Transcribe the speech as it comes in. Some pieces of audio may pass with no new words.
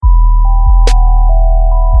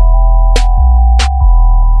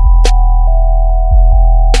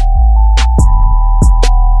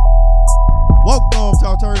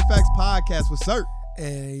Sir.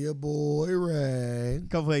 And your boy Ray.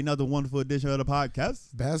 Come for another wonderful edition of the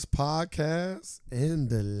podcast. Best podcast in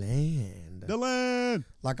the land. The land.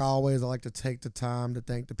 Like always, I like to take the time to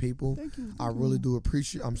thank the people. Thank you. I really do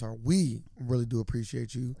appreciate, we really do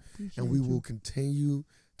appreciate you. And we will continue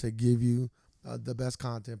to give you the best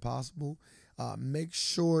content possible. Make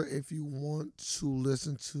sure if you want to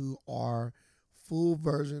listen to our full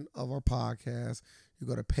version of our podcast, you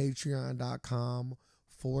go to patreon.com/the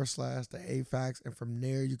AFAX, and from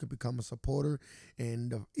there you can become a supporter,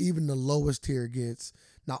 and even the lowest tier gets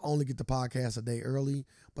not only get the podcast a day early,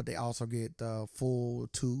 but they also get the full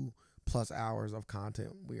 2+ hours of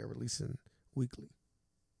content we are releasing weekly.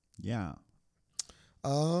 Yeah.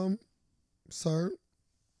 Sir,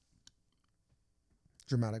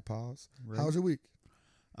 dramatic pause. Right. How was your week?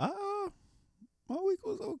 My week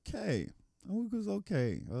was okay.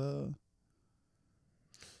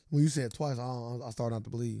 When you said it twice, I started not to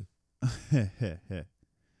believe.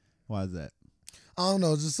 Why is that? I don't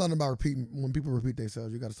know. It's just something about repeating. When people repeat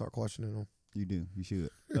themselves, you got to start questioning them. You do. You should.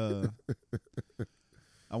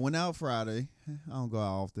 I went out Friday. I don't go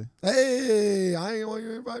out often. Hey, I ain't want you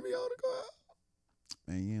to invite me on to go out.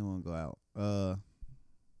 Man, you ain't want to go out.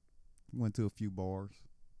 Went to a few bars.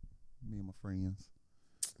 Me and my friends.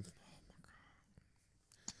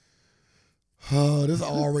 Oh, this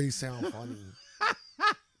already sounds funny.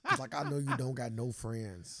 It's like I know you don't got no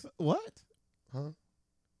friends. What? Huh?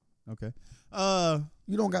 Okay.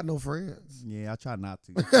 You don't got no friends. Yeah, I try not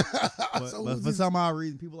to. So but for some odd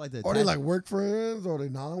reason, people like that. Are they like work friends? Or are they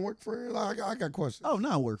non-work friends? I got questions. Oh,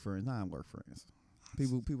 non-work friends.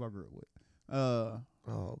 People I grew up with. Oh,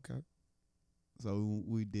 okay. So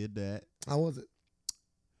we did that. How was it?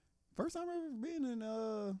 First time ever been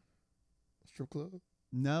in Strip club?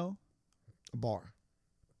 No. A bar.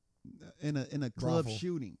 In a club Brothel.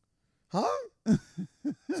 shooting. Huh?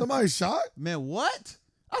 Somebody shot? Man, what?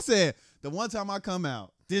 I said the one time I come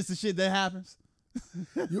out, this the shit that happens.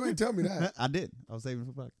 You ain't tell me that. I did. I was saving it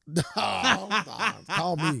for back.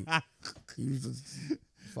 Call me. You just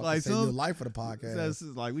fucking Like, save soon- your life for the podcast. So this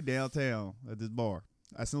is like we downtown at this bar.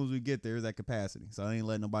 As soon as we get there, it's at capacity. So I ain't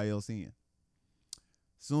letting nobody else in.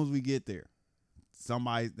 As soon as we get there,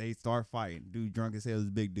 they start fighting. Dude drunk as hell, this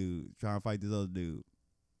big dude trying to fight this other dude.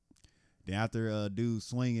 Then after a dude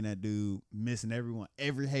swinging that dude, missing everyone,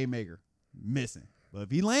 every haymaker, missing. But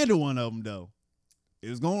if he landed one of them though,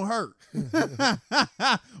 it was gonna hurt.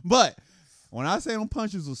 But when I say them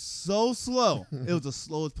punches was so slow, it was the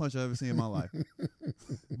slowest punch I've ever seen in my life.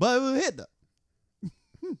 But it would hit though.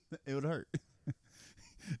 It would hurt.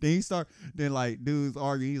 Then like dudes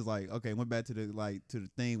arguing. He's like, okay, went back to the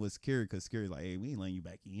thing with security, because security's like, hey, we ain't letting you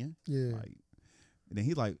back in. Yeah. Like, and then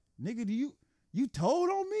he's like, nigga, you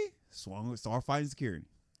told on me? Start fighting security.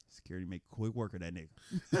 Security make quick work of that nigga.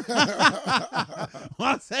 When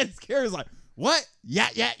I said security's like, what? Yeah.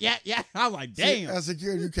 I was like, damn. As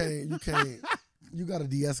security, you can't. You got to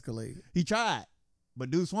de-escalate. He tried, but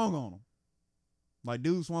dude swung on him. Like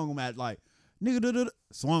dude swung him at like, nigga,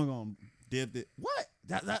 swung on him, dipped it. What?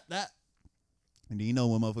 That. And then you know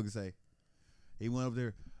what motherfucker say? He went up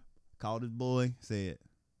there, called his boy, said,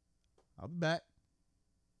 I'll be back.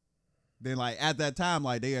 Then like at that time,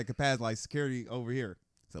 like they got capacity, like security over here.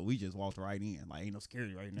 So we just walked right in. Like ain't no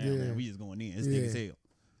security right now, man. We just going in. It's thick as hell.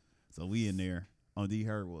 So we in there. On the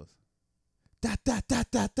heard was that. It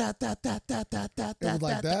was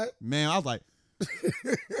like that? Man, I was like,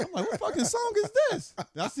 what fucking song is this?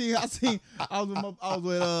 I seen. I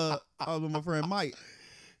was with my friend Mike.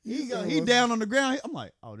 He down on the ground. I'm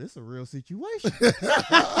like, oh, this is a real situation.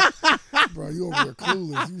 Bro, you over there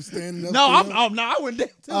clueless. You standing up. No, I went down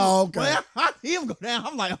too. Oh, okay. When I see him go down,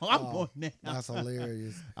 I'm like, I'm going down. That's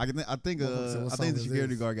hilarious. I think the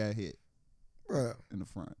security guard got hit, Bro. in the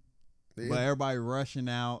front. Yeah. But everybody rushing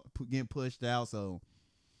out, getting pushed out. So,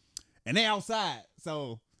 and they outside,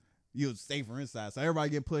 so you're safer inside. So everybody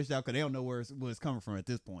get pushed out because they don't know where it's coming from at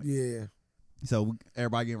this point. Yeah. So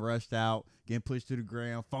everybody getting rushed out, getting pushed to the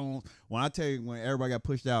ground. Phones. When I tell you, when everybody got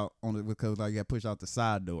pushed out because like got pushed out the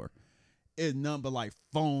side door, it's nothing but like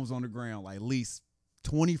phones on the ground, like at least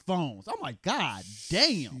 20 phones. I'm like, God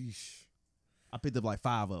damn. Sheesh. I picked up like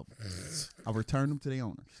 5 of them. I returned them to the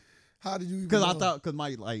owners. How did you even Because I know? thought,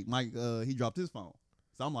 Mike, he dropped his phone.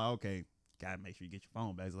 So I'm like, okay, gotta make sure you get your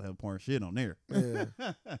phone back. So he'll have pouring shit on there. Yeah.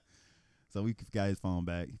 So we got his phone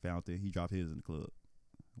back. He found it. He dropped his in the club.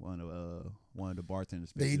 One of the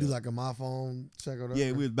bartenders. Did he picked do it up. like a my phone check or whatever?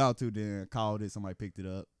 Yeah, we was about to. Then called it. Somebody picked it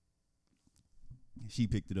up. She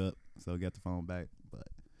picked it up, so got the phone back. But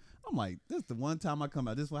I'm like, this is the one time I come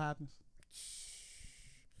out. This is what happens.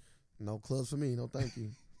 No clubs for me. No, thank you.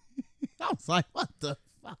 I was like, what the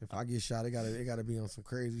If I get shot, it gotta be on some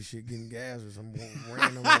crazy shit, getting gas or some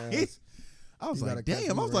random ass. I was like,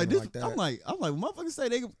 damn. I was like, this. I'm like, motherfuckers say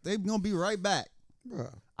they gonna be right back.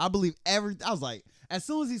 Bruh. I believe every. I was like, as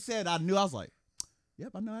soon as he said, I knew. I was like,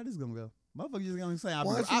 yep, I know how this is gonna go. Motherfuckers just gonna say,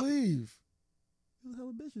 why'd you leave? There's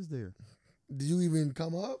hella bitches there. Did you even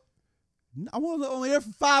come up? I was only there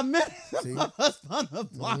for 5 minutes. See?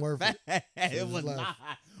 Wasn't worth it. It was not.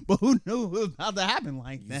 But who knew it was about to happen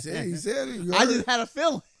like that? He said it. You I just had a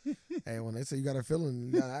feeling. Hey, when they say you got a feeling,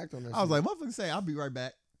 you gotta act on that. I was like, motherfuckers say, I'll be right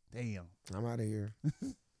back. Damn. I'm out of here.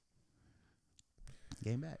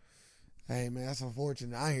 Came back. Hey man, that's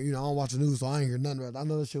unfortunate. I don't watch the news, so I ain't hear nothing about it. I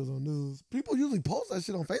know that shit was on the news. People usually post that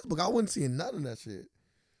shit on Facebook. I wasn't seeing none of that shit.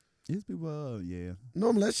 These people, yeah.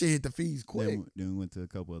 Normally that shit hit the feeds quick. Then we went to a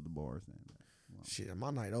couple other bars. Shit,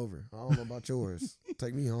 my night over. I don't know about yours.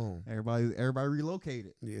 Take me home. Everybody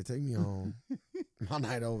relocated. Yeah, take me home. My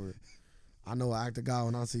night over. I know I act a guy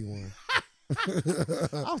when I see one.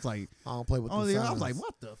 I was like, I don't play with the I signs. was like,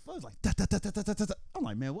 what the fuck? I was like, da, da, da, da, da, da, da. I'm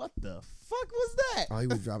like, man, what the fuck was that? Oh, he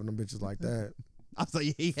was dropping them bitches like that. I was like,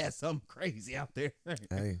 yeah, he had something crazy out there.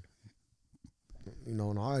 Hey, in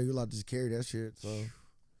Ohio, you allowed to just carry that shit. So,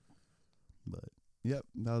 but yep,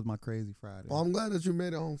 that was my crazy Friday. well, I'm glad that you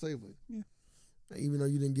made it home safely. Yeah. Even though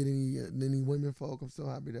you didn't get any women folk, I'm still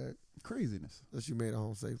happy that craziness that you made it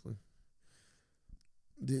home safely.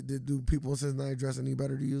 Do people in Cincinnati dress any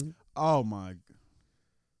better to you? Oh my!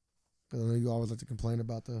 Because I know you always like to complain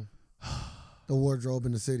about the wardrobe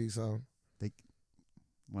in the city. So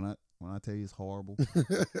when I tell you it's horrible,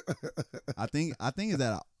 I think it's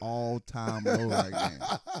at an all-time low right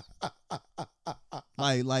now.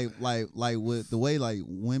 Like with the way like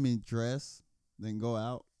women dress, then go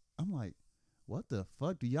out. I'm like, what the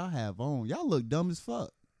fuck do y'all have on? Y'all look dumb as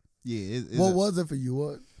fuck. Yeah. What was it for you?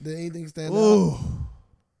 What did anything stand out?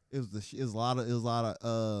 It was a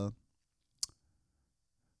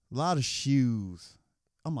lot of shoes.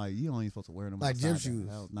 I'm like, you ain't supposed to wear them like outside gym shoes.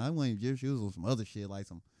 No, it wasn't gym shoes. It was some other shit like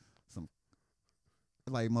some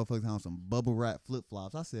like motherfuckers having some bubble wrap flip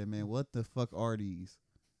flops. I said, man, what the fuck are these?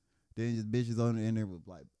 Then just bitches on in there with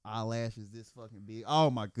like eyelashes this fucking big. Oh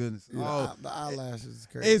my goodness. Yeah, the eyelashes is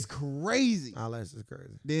crazy. It's crazy. Eyelashes is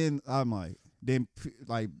crazy. Then I'm like,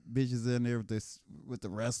 like bitches in there with the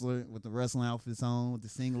wrestling outfits on, with the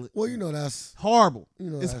singlet. Well, that's horrible.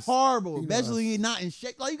 It's horrible. Especially not in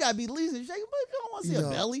shape. Like you gotta be at least in shape, but you don't want to see a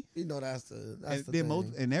belly. That's the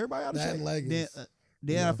thing. And everybody out of shape. Leggings.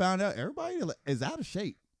 Then I found out everybody is out of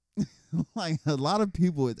shape. Like a lot of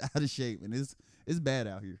people is out of shape, and it's bad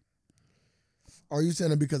out here. Are you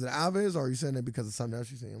saying it because of the outfits, or are you saying it because of something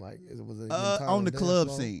else you're saying? Like, was it on the club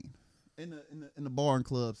scene, in the bar and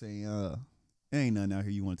club scene? There ain't nothing out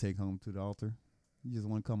here you want to take home to the altar. You just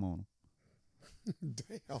want to come on them.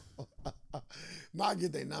 Damn. Not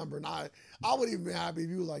get their number. I would even be happy if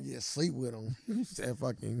you was like, yeah, sleep with them. You said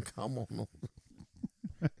fucking come on them.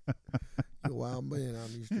 You're a wild man out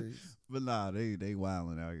in these streets. But nah, they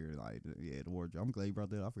wilding out here. Like, yeah, the wardrobe. I'm glad you brought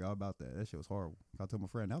that up. I forgot about that. That shit was horrible. I told my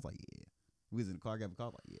friend, I was like, yeah. We was in the car, got the car,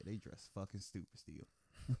 like, yeah, they dress fucking stupid still.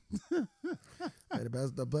 Hey,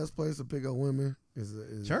 the best place to pick up women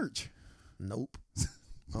is church. Nope.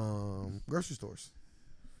 Grocery stores.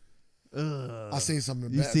 I see some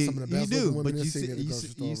of the best looking women in the city at the grocery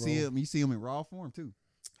store. You see them in raw form too.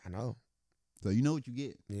 I know. So you know what you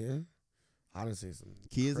get. Yeah. I done seen some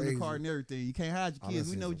kids in the car and everything. You can't hide your kids.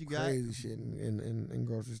 We know what you got. Crazy shit in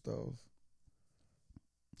grocery stores.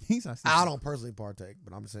 I don't personally partake,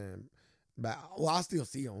 but I'm saying, I still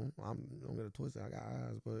see them. I don't get it twisted. I got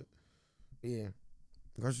eyes, but yeah,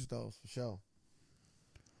 grocery stores for sure.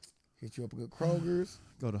 Hit you up a good Kroger's.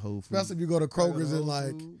 Go to Whole Foods. Especially if you go to Kroger's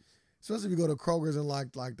and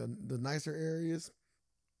like the nicer areas.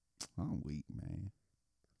 I'm weak, man.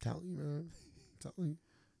 Tell you, man. Tell you.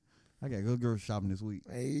 I gotta go grocery shopping this week.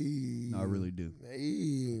 Hey. No, I really do.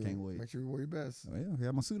 Hey. Can't wait. Make sure you wear your best. Oh, yeah, I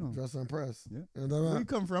got my suit on. Dress to impress. Yeah. You know Where you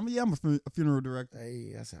come from? Yeah, I'm a funeral director.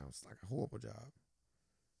 Hey, that sounds like a horrible job.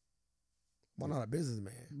 Why not a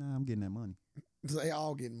businessman? Nah, I'm getting that money. They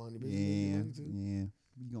all getting money. Yeah.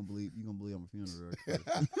 You gonna believe I'm a funeral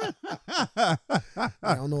director.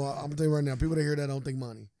 I don't know. I'm gonna tell you right now, people that hear that don't think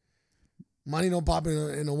money. Money don't pop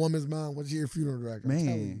in a woman's mind once you're a funeral director.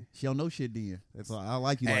 Man, she don't know shit then. That's why I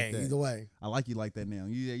like you like that. Either way. I like you like that now.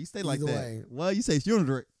 You stay like either that. Way. Well, you say funeral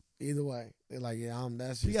director. Either way. They're like, yeah,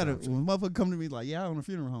 that's you gotta when motherfucker come to me like, yeah, I own a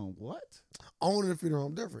funeral home. What? Owning a funeral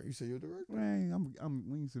home different. You say you're a director? Man,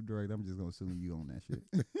 when you say director, I'm just gonna assume you own that shit.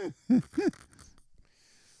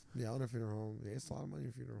 Yeah, I own a funeral home. Yeah, it's a lot of money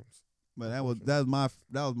in funerals. But that was my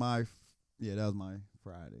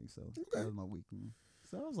Friday. So that was my week.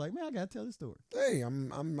 So I was like, man, I gotta tell this story. Hey,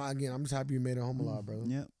 I'm just happy you made it home alive, brother.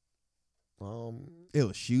 Yep. It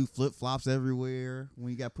was shoe flip flops everywhere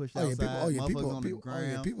when you got pushed outside. People on the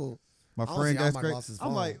ground. people. My friend got scraped.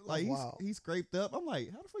 I'm like wow. he scraped up. I'm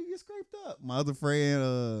like, how the fuck you get scraped up? My other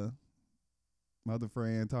friend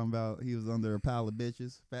talking about he was under a pile of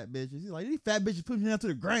bitches, fat bitches. He's like, these fat bitches pushed me down to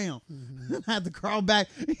the ground. Mm-hmm. I had to crawl back.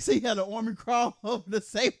 He said he had an army crawl over the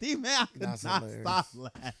safety. Man, I could That's not hilarious. stop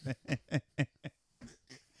laughing.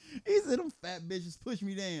 He said them fat bitches pushed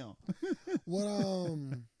me down. What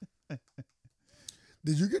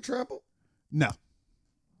did you get trampled? No.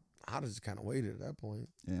 I just kind of waited at that point.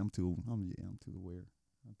 Yeah, I'm too aware.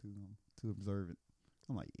 I'm too observant.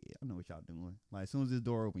 I'm like, yeah, I know what y'all doing. Like, as soon as this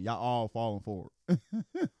door open, y'all all falling forward.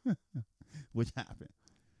 Which happened.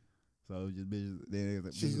 So it was just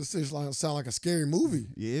bitches. She just sound like a scary movie.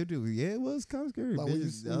 Yeah, dude. Yeah, it was kind of scary. Like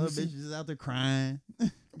bitches, the other bitches is out there crying.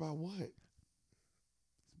 About what?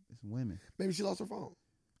 It's women. Maybe she lost her phone.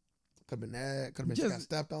 Could have been that. Could have been she got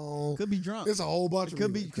stepped on. Could be drunk. It's a whole bunch of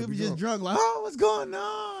could be just drunk. Like, oh, what's going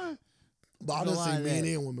on? But I just seen men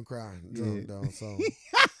and women crying drunk though. So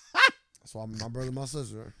that's why my brother and my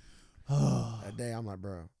sister. That day I'm like,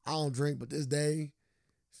 bro, I don't drink, but this day,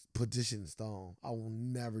 put this shit in stone. I will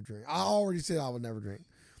never drink. I already said I would never drink,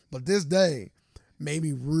 but this day made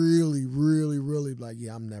me really, really, really like,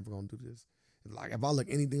 yeah, I'm never gonna do this. Like if I look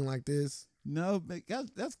anything like this. No,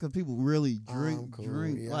 that's because people really drink.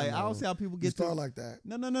 Yeah, like I don't see how people get start like that.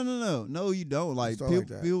 No, you don't. Like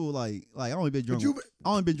people like I only been drunk. I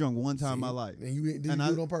only been drunk one time in my life. And you do it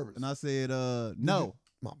on purpose. And I said no.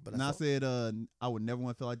 And I said I would never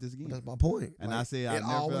want to feel like this again. That's my point. And I said I never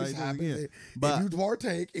feel like this again. But if you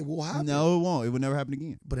partake, it will happen. No, it won't. It will never happen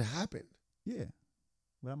again. But it happened. Yeah,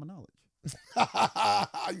 without my knowledge.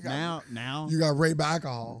 now you got raped by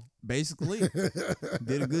alcohol. Basically,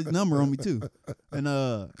 did a good number on me too. And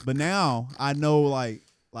but now I know like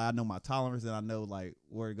I know my tolerance and I know like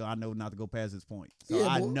where to go. I know not to go past this point. So yeah,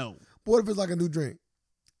 I know. What if it's like a new drink?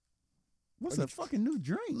 What's like a fucking new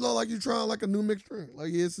drink? No, like you trying like a new mixed drink.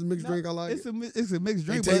 Like yeah, it's a mixed drink. I like it's a mixed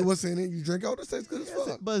drink. They tell you what's in it. You drink it. This tastes good as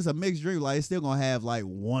fuck. But it's a mixed drink. Like it's still gonna have like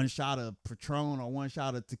one shot of Patron or one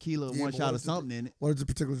shot of tequila or one shot of something in it. What is the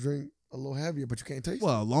particular drink? A little heavier, but you can't taste it.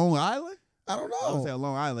 Well, Long Island? I don't know. I would say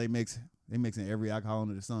Long Island, they mixing every alcohol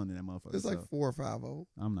under the sun in that motherfucker. It's like 4 or 5-0.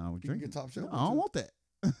 I'm not drinking. You can get top shelf. No, I don't want that.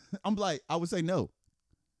 I'm like, I would say no.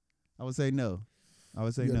 I would say no.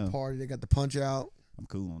 Party, they got the punch out. I'm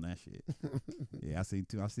cool on that shit. Yeah, I've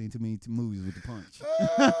seen too many movies with the punch.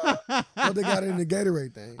 What they got in the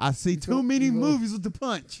Gatorade thing? I see too many movies with the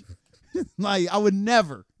punch. Like, I would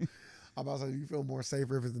never. I'm about to say, you feel more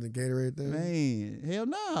safer if it's in the Gatorade thing? Man, hell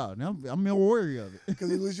no. I'm more worried of it.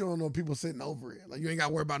 Because at least you don't know people sitting over it. Like, you ain't got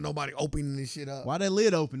to worry about nobody opening this shit up. Why that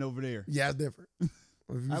lid open over there? Yeah, it's different.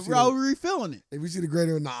 I'm refilling it. If you see the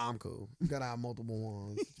Gatorade, nah, I'm cool. You got to have multiple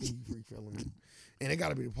ones. You refilling it. And it got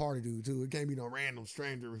to be the party dude, too. It can't be no random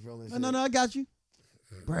stranger refilling shit. No, I got you.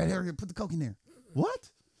 Brad Harriet, put the Coke in there. What?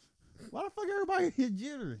 Why the fuck everybody here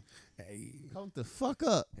jittery? Hey. Coke the fuck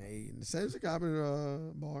up. Hey, the same shit happened at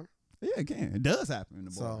a bar. Yeah, it can. It does happen in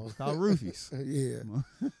the bar. It's called roofies. Yeah.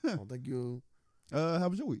 I don't think you. How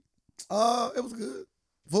was your week? It was good.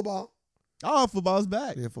 Football. Oh, football's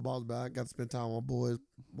back. Yeah, football's back. Got to spend time with my boys.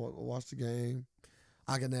 Watch the game.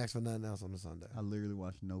 I can ask for nothing else on the Sunday. I literally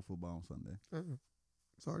watched no football on Sunday.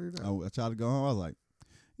 Sorry to that. I tried to go home. I was like,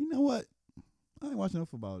 you know what? I ain't watching no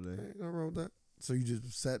football today. Ain't nothing wrong with that. So you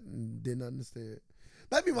just sat and did nothing instead.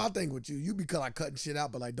 That'd be my thing with you. You be like cutting shit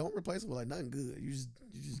out, but like don't replace it with like nothing good. You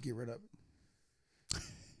just get rid of it.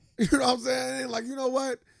 You know what I'm saying? Like, you know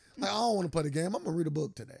what? Like, I don't want to play the game. I'm gonna read a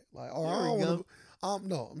book today. Like, or I don't want to.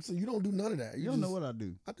 No, I'm saying you don't do none of that. You don't know what I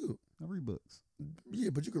do. I do. I read books. Yeah,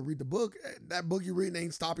 but you can read the book. That book you reading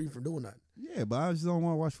ain't stopping you from doing that. Yeah, but I just don't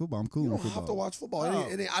want to watch football. I'm cool with football. You don't have to watch football.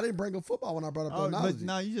 I didn't bring up football when I brought up the analogy. But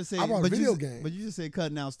no, you just said I brought a video game. But you just said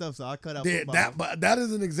cutting out stuff, so I cut out football. But that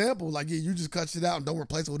is an example. Like, yeah, you just cut shit out and don't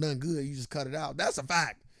replace it with nothing good. You just cut it out. That's a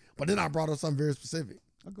fact. But then I brought up something very specific.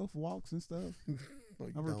 I go for walks and stuff. No,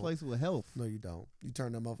 I replace it with health. No, you don't. You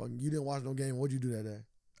turn that motherfucker. You didn't watch no game. What'd you do that day?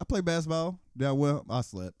 I played basketball. Yeah, well, I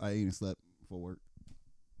slept. I ate and slept before work.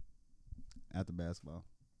 After basketball.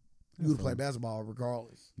 You would play basketball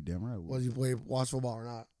regardless. You damn right. Whether you watch football or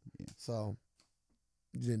not. Yeah. So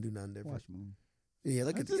you didn't do nothing different. Watch movie. Yeah,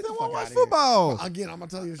 look at this. I didn't want to watch football. Again, I'm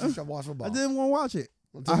gonna tell you, you should watch football. I didn't want to watch it.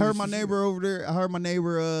 I heard my neighbor over there. I heard my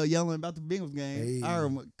neighbor yelling about the Bengals game. Hey. I heard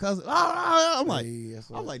my cousin. I'm like,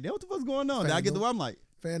 damn, what the fuck's going on? Then I get the way I'm like,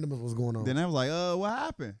 fandom is what's going on. Then I was like, what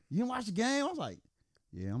happened? You didn't watch the game? I was like,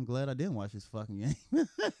 yeah, I'm glad I didn't watch this fucking game.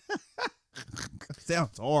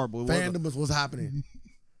 Sounds horrible. Fandom is what's happening.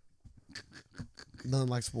 Nothing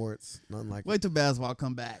like sports. Nothing like Wait till basketball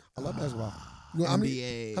come back. I love basketball. How many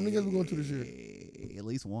games we going to this year? At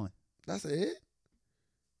least one. That's it?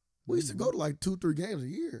 We used to go to like 2-3 games a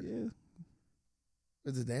year. Yeah.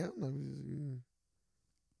 Is it damn?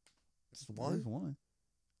 Just At one? least one.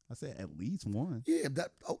 I said at least one. Yeah,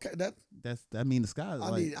 that mean the sky.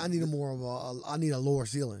 I need a more of a I need a lower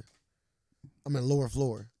ceiling. I mean lower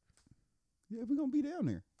floor. Yeah, we're gonna be down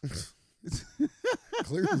there.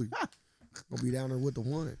 Clearly. Gonna be down there with the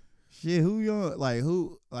one. Shit,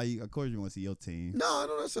 who of course you wanna see your team. No, I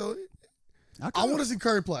don't necessarily. I wanna see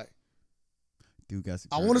Curry play. Dude,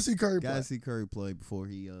 I want to see Curry play. Gotta see Curry play before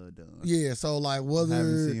he done. Yeah, so like whether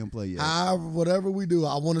haven't seen him play yet. However, whatever we do,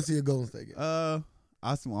 I want to see a Golden State game. I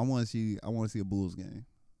want to see a Bulls game.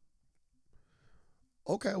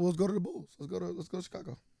 Okay, well, let's go to the Bulls. Let's go to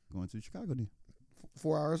Chicago. Going to Chicago then.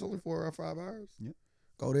 4 hours, only 4 or 5 hours. Yep.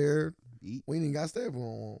 Go there. Eat. We ain't even got to stay if we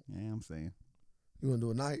don't want. Yeah, I'm saying. You want to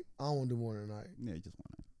do a night? I don't want to do more than a night. Yeah, just one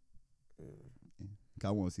night. Yeah.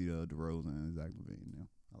 I want to see the DeRozan and Zach LaVine now.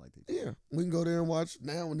 I like that. Yeah, we can go there and watch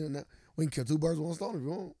now and then. We can kill 2 birds with 1 stone if you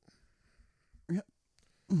want. Yep.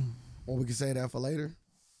 Or we can say that for later.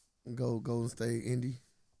 Go and stay Indy.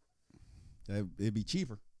 It'd be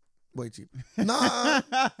cheaper. Way cheaper. Nah,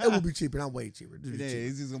 it will be cheaper. Not way cheaper.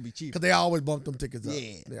 It's just gonna be cheaper. Because they always bump them tickets up.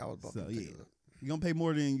 Yeah. They always bump them tickets up. You're gonna pay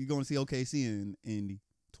more than you're gonna see OKC in Indy.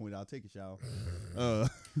 $20 tickets, y'all.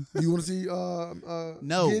 You want to see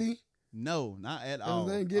no. Giddy? No, not at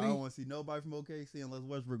all. I don't want to see nobody from OKC unless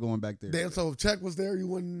Westbrook going back there. Damn, so if Check was there, you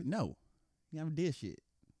wouldn't? No. You haven't did shit.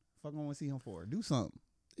 Fuck I want to see him for. Do something.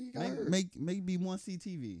 He got hurt. Maybe one see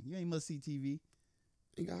TV. You ain't must see TV.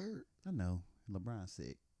 He got hurt. I know. LeBron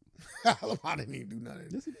sick. LeBron didn't even do nothing.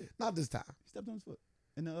 Yes, he did. Not this time. He stepped on his foot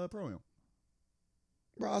in the pro-am.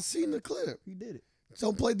 Bro, I seen the clip. He did it.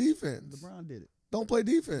 Don't play defense. LeBron did it. Don't play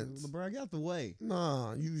defense. LeBron got the way.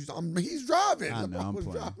 Nah, he's driving. I know, LeBron I'm was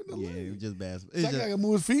playing. driving the Yeah, lane. it was just basketball. Check gotta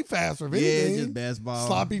move his feet faster. If anything. It's just basketball.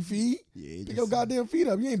 Sloppy feet. Yeah, Pick your goddamn feet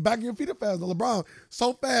up. You ain't backing your feet up fast. LeBron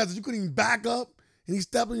so fast that you couldn't even back up, and he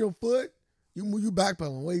stepped on your foot. You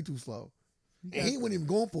backpedaling way too slow. And he wasn't even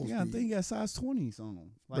going full speed. Yeah, I think he got size 20s on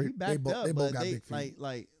him. Like he backed up, they both but got big feet.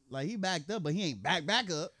 like he backed up, but he ain't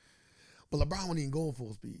back up. But LeBron wasn't even going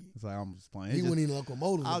full speed. It's like I'm just playing. He wasn't even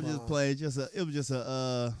locomotive. I was just playing. It was just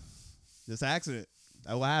a accident.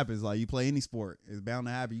 That's what happens. Like you play any sport, it's bound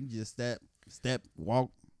to happen. You can just step,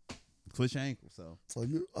 walk, twist your ankle. So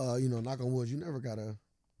you knock on wood. You never gotta.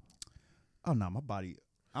 Oh no, my body.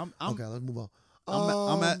 I'm okay. Let's move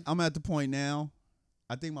on. I'm at the point now.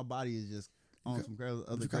 I think my body is just on some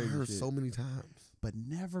other crazy hurt shit. so many times, but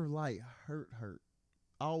never like hurt.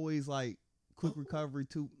 Always like quick recovery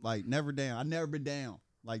too. Like never down. I never been down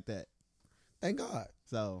like that. Thank God.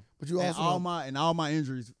 So, but you also all my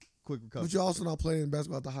injuries, quick recovery. But you also not playing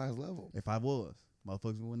basketball at the highest level. If I was,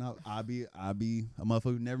 motherfuckers would not. I'd be a motherfucker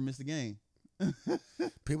who never missed a game.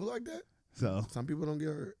 People like that. So some people don't get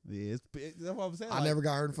hurt. Yeah, that's what I'm saying. I never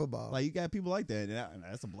got hurt in football. Like you got people like that, and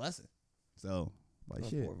that's a blessing. So like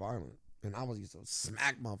shit, more violent. And I was used to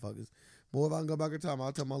smack motherfuckers. Boy, if I can go back in time,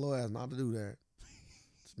 I'll tell my little ass not to do that.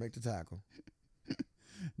 Just make the tackle.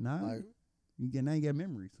 Nah. Like, now you got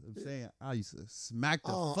memories of saying I used to smack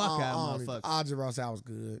the fuck out of motherfuckers. I just say I was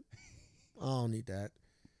good. I don't need that.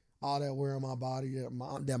 All that wear on my body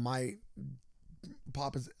that might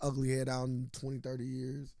pop his ugly head out in 20, 30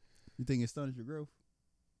 years. You think it stunted your growth?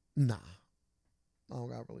 Nah. I don't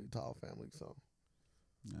got really tall family, so.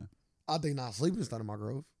 Yeah. I think not sleeping stunted my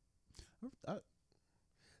growth.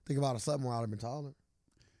 Think about it, something where I'd have been taller.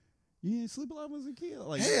 You didn't sleep a lot as a kid?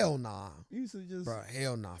 Like hell nah. You used to just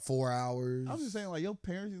hell nah. 4 hours. I was just saying, like your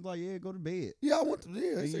parents was like, yeah, go to bed. Yeah, I went to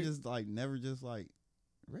and you just like never just like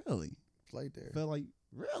really played there. Felt like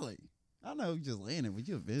really. I know you just laying there, but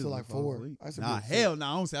you so like 4. Hell no.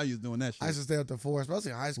 I don't say I was doing that shit. I used to stay up to 4,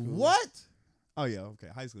 especially in high school. What? Oh yeah, okay,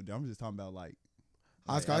 high school. I'm just talking about like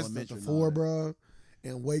high school. I used to stay up to 4, bro,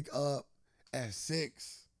 and wake up at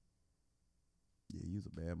 6. Yeah, you was a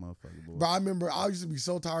bad motherfucker, boy. Bro, I remember I used to be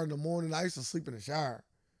so tired in the morning. I used to sleep in the shower.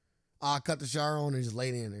 I cut the shower on and just lay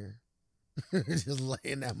in there. Just lay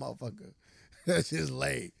in that motherfucker. Just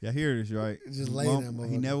lay. Yeah, hear this, right? Just lay in that motherfucker.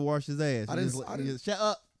 He never washed his ass. I didn't shut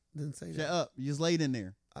up. Didn't say that. Shut up. You just laid in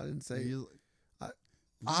there. I didn't say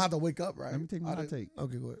I had to wake up, right? Let me take my take.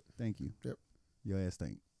 Okay, go ahead. Thank you. Yep. Your ass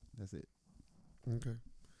stink. That's it. Okay.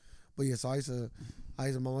 But yeah, so I used to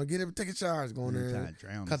mama, get up, take a shower, go in there,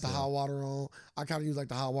 cut the hot water on. I kind of use like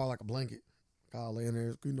the hot water like a blanket. I'll lay in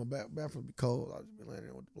there. You know, bathroom be cold. I'll just be laying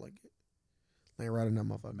there with the blanket. Laying right in that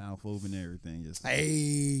motherfucker. Mouth open and everything. Just hey.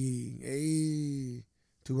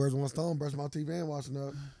 2 birds, 1 stone. Brushing my teeth and washing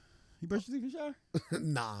up. You brush your teeth in the shower?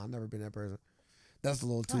 Nah, I've never been that person. That's a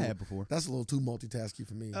little too. I had before. That's a little too multitasking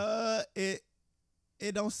for me.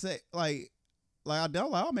 It don't say like I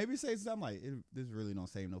don't like. Oh, maybe it says something like this really don't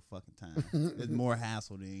save no fucking time. It's more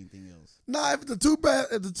hassle than anything else. Nah, if the toothbrush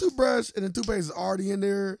and the toothpaste is already in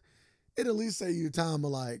there, it at least save you time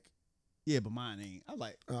of like. Yeah, but mine ain't. I'm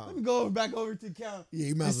like, let me go back over to the counter. Yeah,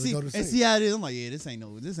 you might as well go to the and sink. see how it is. I'm like, yeah, this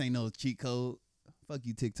ain't no cheat code. Fuck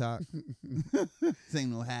you, TikTok. This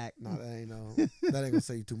ain't no hack. Nah, that ain't gonna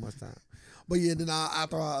save you too much time. But yeah, then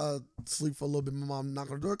after I sleep for a little bit, my mom knock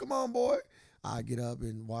on the door. Come on, boy. I get up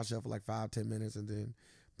and wash up for like 5-10 minutes and then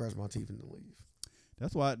brush my teeth and then leave.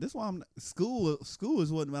 That's why I'm school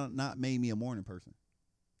is what not made me a morning person.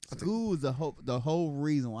 School is the whole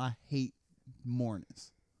reason why I hate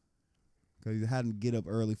mornings. Cause you had to get up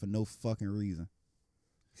early for no fucking reason.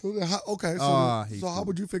 So how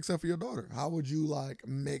would you fix that for your daughter? How would you like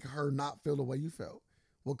make her not feel the way you felt?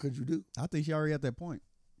 What could you do? I think she already at that point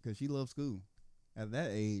because she loves school. At that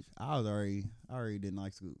age, I already didn't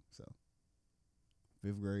like school. So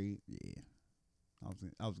 5th grade, yeah,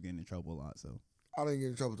 I was getting in trouble a lot. So I didn't get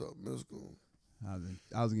in trouble till middle school.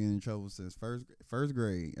 I was getting in trouble since first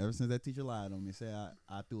grade. Ever since that teacher lied on me, said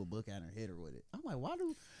I threw a book at her and hit her with it. I'm like, why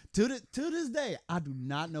to this day I do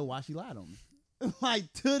not know why she lied on me.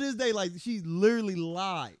 Like to this day, like she literally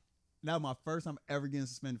lied. That was my first time ever getting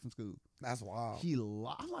suspended from school. That's wild. She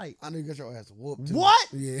lied. Like I knew you got your ass whooped. Too. What?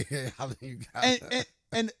 Yeah, I knew you got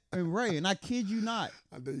and Ray, and I kid you not.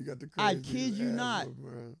 I know you got the I kid you not.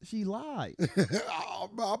 She lied.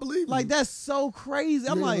 I believe like you. That's so crazy.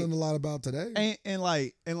 I'm like learning a lot about today. And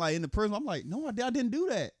like in the prison, I'm like, no, I didn't do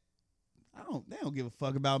that. They don't give a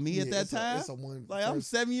fuck about me at that time. I'm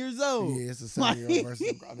 7 years old. Yeah, it's a 7-year-old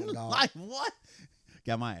versus a dog. Like what?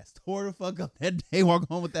 Got my ass tore the fuck up that day. Walk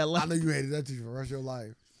home with that lie. I know you hated that teacher for the rest of your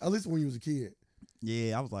life. At least when you was a kid.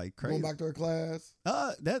 Yeah, I was like crazy. Going back to her class.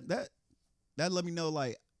 That let me know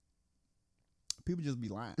like people just be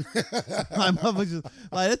lying. Like motherfuckers just,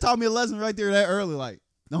 like it taught me a lesson right there that early. Like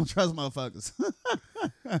don't trust motherfuckers.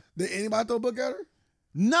 Did anybody throw a book at her?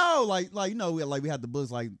 No, like you know we had the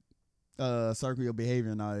books like circle your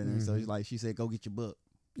behavior and all that. Mm-hmm. So she said go get your book.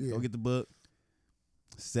 Yeah. Go get the book.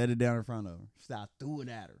 Set it down in front of her. So I threw it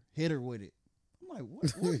at her. Hit her with it. I'm like,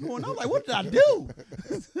 what's going on? I'm like, what did I do?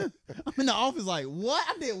 I'm in the office like, what?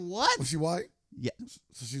 I did what? Was she white? Yeah.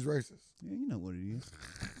 So she's racist. Yeah, you know what it is.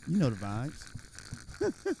 You know the vibes.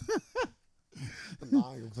 No,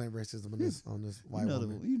 I ain't gonna claim racism on this white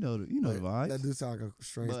woman. You know the vibes. That do sound like a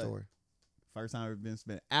strange story. First time I've ever been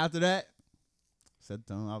spent. After that, set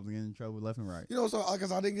the tone. I was getting in trouble left and right. You know, so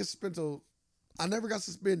because I didn't get suspended I never got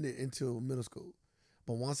suspended until middle school.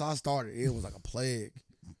 But once I started, it was like a plague.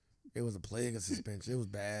 It was a plague of suspension. It was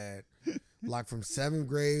bad. Like from 7th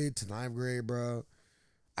grade to 9th grade, bro,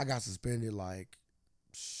 I got suspended like,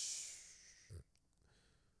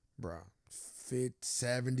 bro,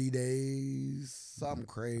 70 days, something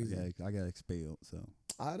crazy. Yeah, I got expelled. So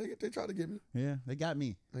they tried to get me. Yeah, they got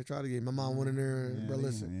me. They tried to get me. My mom went in there, and, bro.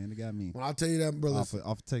 Listen, man, they got me. When I tell you that, bro, listen,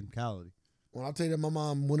 off technicality. When I tell you that, my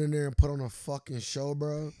mom went in there and put on a fucking show,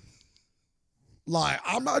 bro. Like,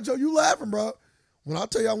 I'm not joking. You laughing, bro. When I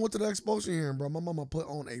tell you I went to the expulsion hearing, bro, my mama put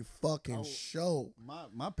on a fucking show.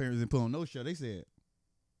 My parents didn't put on no show. They said,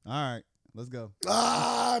 all right, let's go.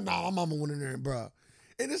 My mama went in there, bro.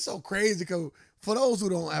 And it's so crazy because for those who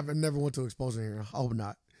never went to expulsion hearing, I hope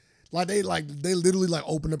not. They literally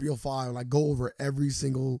open up your file, go over every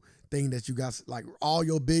single thing that you got, all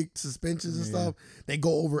your big suspensions and stuff. They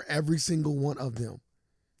go over every single one of them.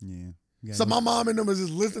 Yeah. So my mom and them was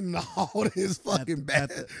just listening to all this fucking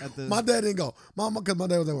bad. My dad didn't go. Because my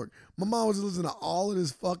dad was at work. My mom was just listening to all of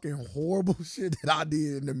this fucking horrible shit that I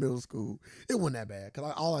did in the middle school. It wasn't that bad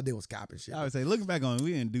because all I did was capping shit. I would say, looking back on it,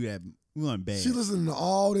 we didn't do that. We weren't bad. She listening to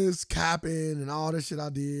all this capping and all this shit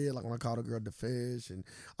I did, like when I called a girl the fish and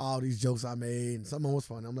all these jokes I made. And something was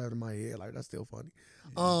funny. I'm laughing in my head like that's still funny.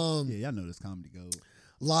 Yeah, y'all know this comedy goes.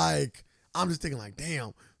 I'm just thinking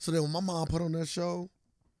damn. So then when my mom put on that show,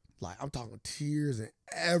 I'm talking tears and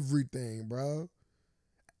everything, bro.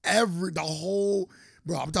 I'm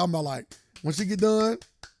talking about when she get done,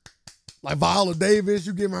 Viola Davis,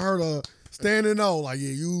 you giving her the standing O.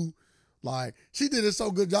 She did a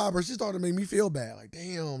so good job, or she started to make me feel bad.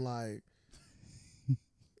 Damn,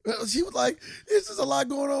 she was like, this is a lot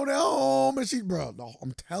going on at home. And bro, no,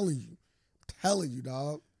 I'm telling you,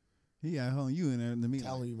 dog. He at home, you in there in the meeting.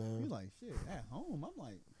 Telling you, man. You shit, at home. I'm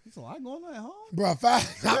like, there's a lot going on at home. Bro,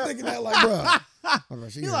 fact. I'm thinking that bro.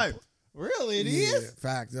 You're like, really? It is?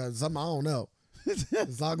 Fact. Something I don't know.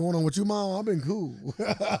 There's a lot going on with you, mom. I've been cool.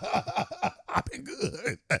 I've been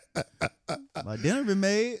good. Dinner been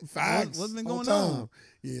made. Facts. What's been On going time. on?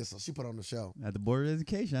 Yeah, so she put on the show. At the board of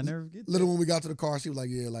education, I never forget. Little when we got to the car, she was like,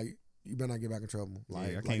 "Yeah, like you better not get back in trouble. Yeah,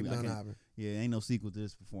 Like, I can't- nothing I can't. happen." Yeah, ain't no sequel to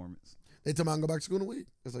this performance. They told me I can go back to school in a week.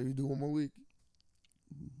 It's like you do one more week.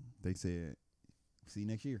 They said, "See you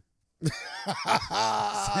next year."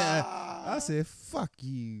 I said, "Fuck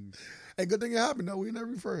you." Hey, good thing it happened though. We never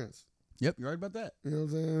be friends. Yep, you're right about that. You know what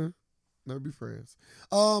I'm saying? Never be friends.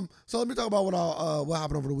 So let me talk about what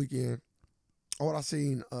happened over the weekend, or what I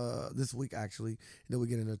seen this week actually, and then we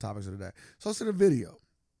get into the topics of the day. So I seen a video.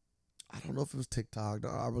 I don't know if it was TikTok.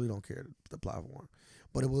 I really don't care the platform,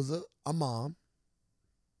 but it was a mom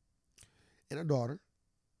and a daughter,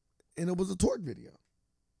 and it was a twerk video.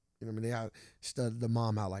 You know what I mean? They had the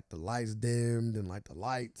mom had like the lights dimmed and like the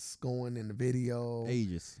lights going in the video,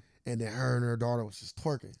 Ages. and then her and her daughter was just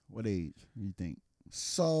twerking. What age do you think?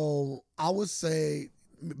 So I would say,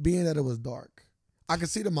 being that it was dark, I could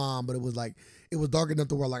see the mom, but it was dark enough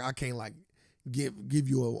to where like I can't like give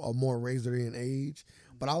you a more razor in age.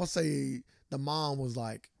 But I would say the mom was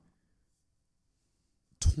like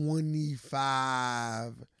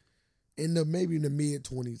 25, maybe in the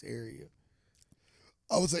mid-20s area.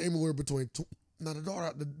 I would say anywhere between now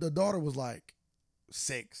the daughter was like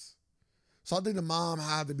 6. So I think the mom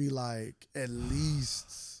had to be like at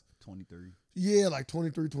least 23. Yeah, like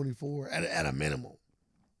 23, 24 at a minimum.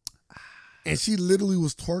 And she literally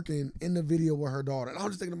was twerking in the video with her daughter. And I'm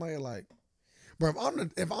just thinking in my head like, bro,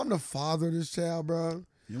 if I'm the father of this child, bro,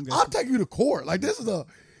 I'll take you to court. Like this is a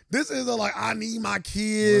like I need my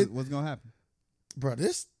kid. What's gonna happen? Bro,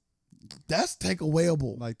 that's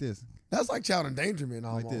takeawayable. Like this. That's like child endangerment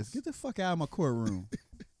almost. Like this. Get the fuck out of my courtroom.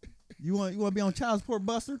 You want to be on child support,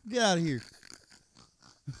 Buster? Get out of here.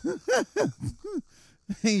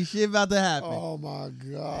 Ain't shit about to happen. Oh my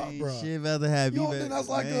God, Ain't bro. shit about to happen. You don't think that's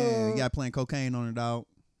like you got playing cocaine on it, dog.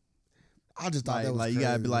 I just thought that was like crazy, you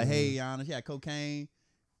gotta be like, man. hey, Yana, she had cocaine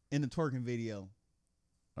in the twerking video.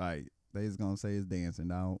 Right. They just gonna say it's dancing,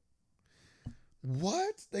 dog.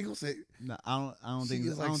 What? They gonna say No, I don't She think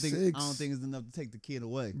is I like don't think 6. I don't think it's enough to take the kid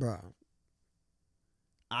away. bro.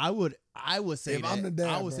 I would say If that. I'm the dad,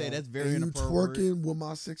 I would say bro, that's very and you inappropriate. twerking with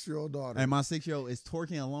my 6-year-old daughter. And my 6-year-old is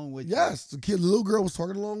twerking along with Yes, the little girl was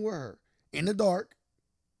twerking along with her in the dark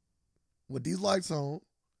with these lights on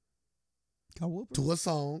you. to a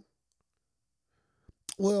song.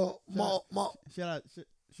 Well, my Shout out.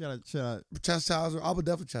 chastise her. I would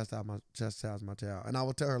definitely chastise my child, and I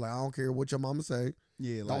would tell her like, I don't care what your mama say.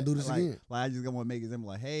 Yeah, Don't do this again. Like I just want to make it example.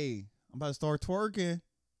 Like, hey, I'm about to start twerking.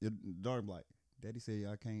 Your daughter be like, Daddy said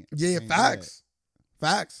I can't. Yeah, can't do facts,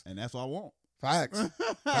 that. And that's what I want. facts.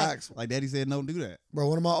 Facts. Like Daddy said, don't do that. Bro,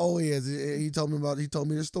 one of my old heads, he told me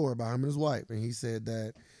the story about him and his wife, and he said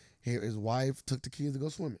that his wife took the kids to go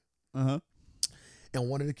swimming, and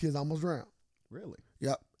one of the kids almost drowned. Really?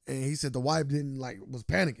 Yep. And he said the wife was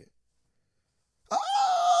panicking.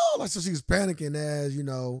 Oh, like so she was panicking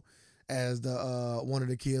as the one of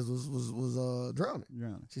the kids was drowning.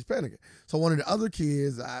 She's panicking. So one of the other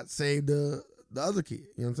kids saved the other kid.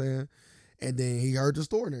 You know what I'm saying? And then he heard the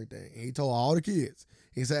story and everything. And he told all the kids.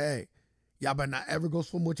 He said, "Hey, y'all better not ever go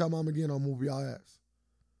swim with y'all mom again or I'll move y'all ass.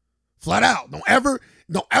 Flat out. Don't ever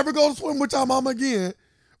go swim with y'all mom again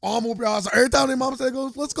or I'll move y'all ass." So every time their mom said,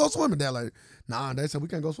 let's go swimming, they're like, nah, they said we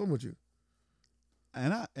can't go swim with you.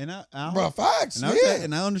 And I Bro, facts.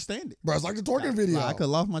 and I understand it. Bro, it's like the twerking video. I could have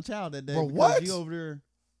lost my child that day. Bro, because what? You over there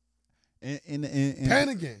in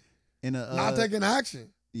panicking. Not taking action.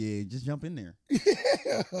 Yeah, just jump in there.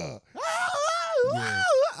 Yeah. Yeah.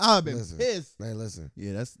 I've been Listen. pissed. Hey, listen.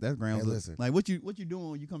 Yeah, that's grounds. Hey, listen. Like what you doing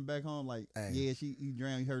when you come back home? Like, Hey. yeah, you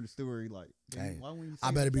drowned. You heard the story. Like, Hey, why wouldn't you?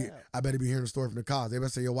 I better be hearing the story from the cops. They better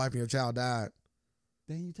say your wife and your child died.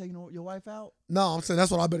 Then you taking your wife out? No, I'm saying that's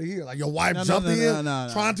what I better hear. Like your wife jumped in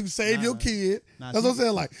trying to save your kid. That's what I'm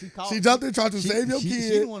saying. Like she jumped in trying to save your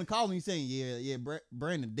kid. She the one calling you saying, yeah,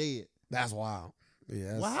 Brandon dead. That's wild.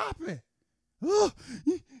 Yeah. What happened? Oh,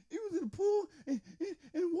 he was in the pool and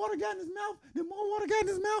water got in his mouth. Then more water got in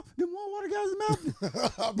his mouth. Then more water got in his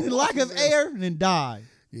mouth. Then lack of air and then died.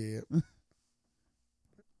 Yeah.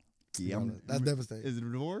 Yeah, that's devastating. Is it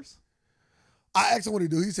a divorce? I asked him what he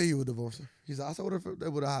do. He said he would divorce her. He said, I said, what if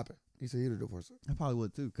that would have happened? He said he would divorce her. I probably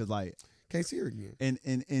would too, cause like can't see her again.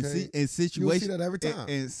 In You'll situations, see that every time.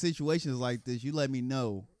 In situations like this, you let me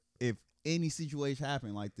know if any situation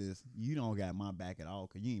happen like this. You don't got my back at all,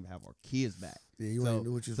 cause you ain't even have our kids back. Yeah, you ain't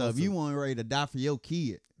do what you're so supposed if you to. want ready to die for your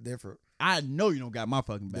kid, Different. I know you don't got my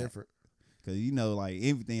fucking back. Different. Cause like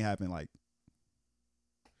everything happened like.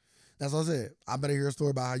 That's what I said. I better hear a story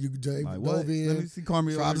about how you dove Let me in, see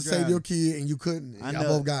Carmi tried to save your kid, and you couldn't. I Y'all know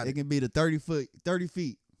both got it can be the 30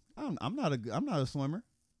 feet. I'm not a swimmer.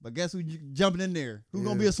 But guess who jumping in there? Who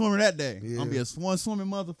gonna be Yeah. a swimmer that day? Yeah. Gonna be a one swimming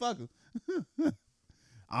motherfucker.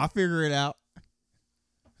 I'll figure it out.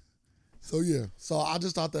 So yeah. So I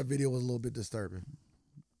just thought that video was a little bit disturbing.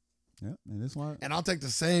 Yeah, and this one. And I'll take the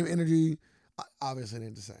same energy. Obviously, it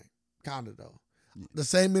ain't the same. Kinda though. Yeah. The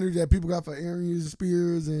same energy that people got for Aaron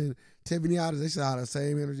Spears and Tiffany Haddish, they should have the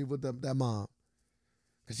same energy with that mom.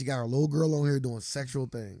 Cause she got her little girl on here doing sexual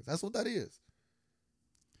things. That's what that is.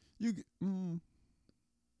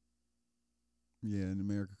 Yeah, in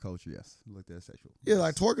American culture, yes. Look, that's sexual. Yeah,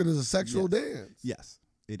 like twerking is a sexual dance. Yes,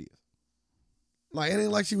 it is. Like, it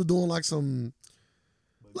ain't like she was doing like some.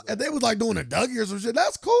 If they was like doing a Dougie or some shit,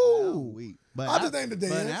 that's cool. But I just ain't the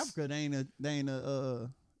dance. But in Africa, they ain't a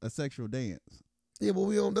sexual dance. Yeah, but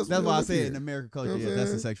we don't. That's why I said in American culture, you know that's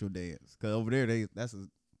a sexual dance. Cause over there, just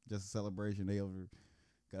a celebration.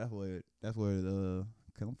 That's where it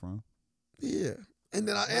come from. Yeah. And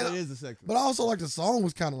then it is a sexual. But I also like the song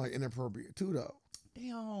was kind of like inappropriate too, though.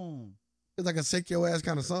 Damn, it's like a shake your ass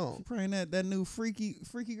kind of song. She praying that new freaky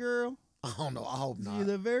girl. I don't know. I hope not.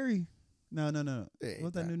 The very no.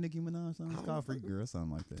 What's that new Nicki Minaj song? It's called Freaky Girl,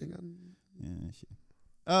 something like that. Yeah, shit.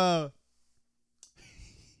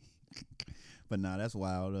 But nah, that's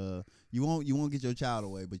wild. You won't get your child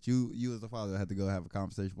away, but you as a father have to go have a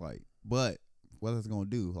conversation like, but what it's gonna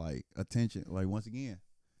do? Like attention, like once again.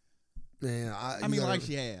 Man, like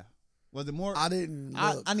she had. Was it more? I didn't.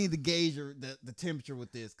 I need to gauge the temperature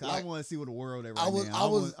with this because I want to see what the world is right now.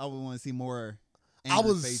 I would want to see more. I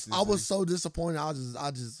was so disappointed.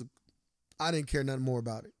 I didn't care nothing more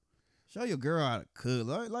about it. Show your girl how to cook.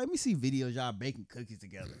 Let me see videos y'all baking cookies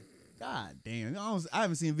together. God damn, I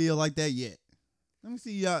haven't seen a video like that yet. Let me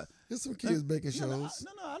see y'all. There's some kids baking shows.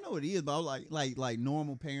 No, I know what it is, but like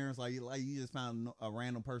normal parents, like you just found a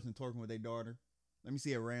random person twerking with their daughter. Let me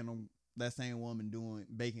see that same woman doing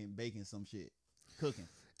baking some shit, cooking.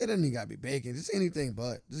 It doesn't even gotta be baking, just anything.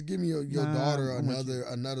 But just give me your daughter another.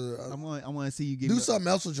 I want to see you do something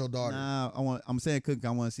else with your daughter. Nah, I'm saying cooking.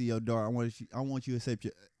 I want to see your daughter. I want you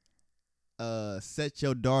to set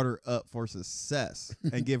your daughter up for success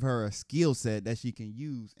and give her a skill set that she can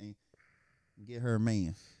use and get her a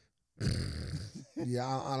man. Yeah,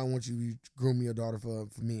 I don't want you to groom your daughter for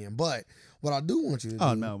men, but what I do want you to do.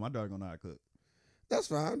 Oh no, my daughter gonna know how to cook. That's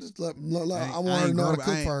fine. Just I want her to know how to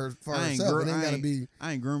cook for herself. It ain't gotta be.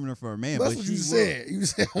 I ain't grooming her for a man. That's what you said. You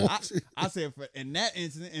said I said in that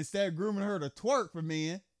incident, instead of grooming her to twerk for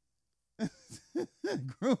men,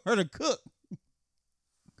 groom her to cook.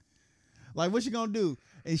 Like what she gonna do?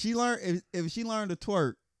 And she learn if she learned to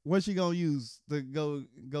twerk, what she gonna use to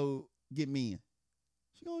go get men?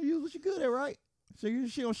 She gonna use what she good at, right?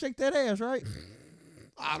 She gonna shake that ass, right?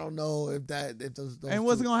 I don't know if those and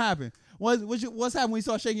what's gonna happen? What's happening when you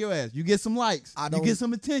start shaking your ass? You get some likes. You get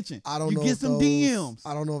some attention. You get some DMs.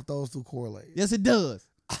 I don't know if those two correlate. Yes, it does.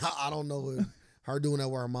 I don't know if her doing that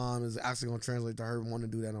with her mom is actually gonna translate to her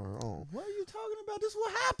wanting to do that on her own. What are you talking about? This is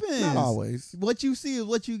what happens. Not always. What you see is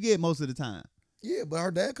what you get most of the time. Yeah, but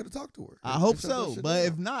her dad could have talked to her. I hope so. But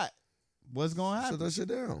if not, what's gonna happen? Shut that shit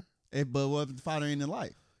down. But what if the father ain't in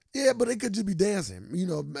life? Yeah, but it could just be dancing. You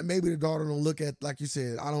know, maybe the daughter don't look at, like you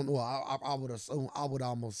said, I don't know. I would assume, I would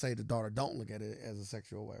almost say the daughter don't look at it as a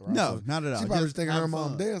sexual way, right? No, so not at all. She probably just thinking her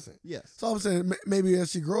mom dancing. Yes. So I'm saying maybe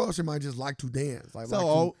as she grows up, she might just like to dance.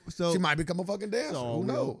 So she might become a fucking dancer. Who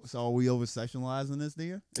knows? So are we over sexualizing this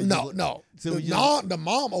there? No. So the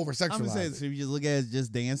mom over sexualizing. I'm just saying, so you just look at it as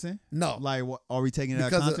just dancing? No. Like, what, are we taking it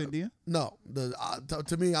out of context there? No.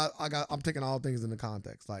 To me, I'm taking all things into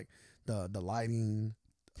context, like the lighting.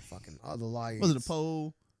 Fucking other lights. Was it a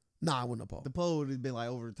pole? Nah, it wasn't a pole. The pole has been like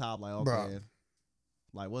over the top, like okay, bruh.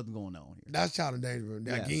 Like what's going on here? That's child endangerment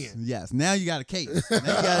again. Yes, now you got a case.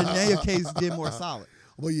 Now your case is getting more solid.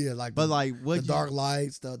 Well, yeah, like the dark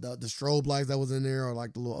lights, the strobe lights that was in there, or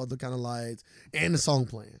like the little other kind of lights, and the song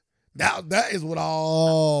playing. That is what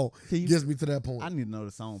all gets me to that point. I need to know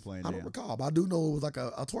the song playing. I don't recall, but I do know it was like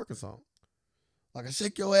a twerking song. Like a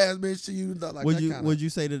shake your ass, bitch, to you. Like would you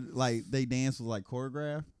say that like they dance was like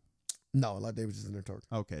choreographed? No, like they was just in there twerking.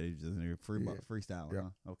 Okay, they was just in there freestyling. Yeah.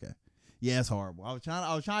 Huh? Okay. Yeah, it's horrible. I was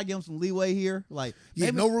trying to give them some leeway here. Like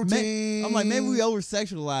maybe, no routine. I'm like maybe we over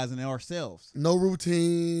sexualizing it ourselves. No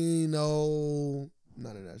routine, no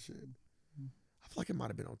none of that shit. I feel like it might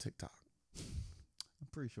have been on TikTok. I'm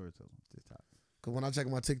pretty sure it's on TikTok. Cause when I check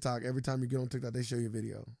my TikTok, every time you get on TikTok, they show you a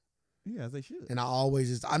video. Yeah, they should. And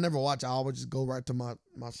I never watch. I always just go right to my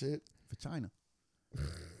shit. For China.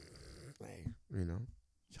 Hey, you know.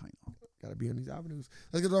 China. Gotta be on these avenues.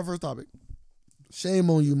 Let's get to our first topic. Shame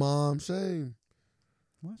on you, Mom. Shame.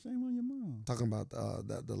 Why shame on your mom? Talking about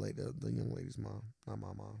the young lady's mom, not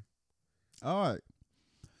my mom. All right.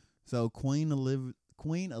 So Queen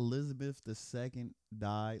Elizabeth II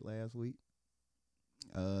died last week.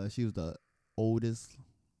 She was the oldest,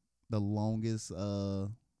 the longest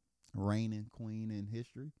reigning queen in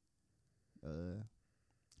history.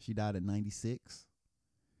 She died at 96.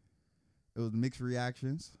 It was mixed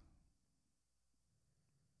reactions.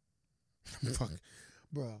 Fuck,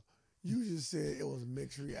 bro. You just said it was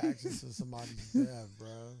mixed reactions to somebody's death, bro.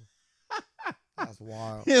 That's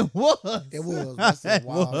wild. It was. It was. That's a It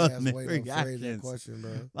wild was ass mixed way to phrase that reactions. question,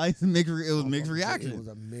 bro. Like it was mixed It reactions. was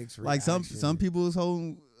a mixed reaction. Like some people was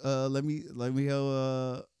holding. Let me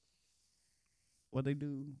go. What they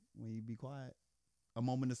do when you be quiet? A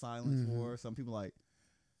moment of silence for some people. Like,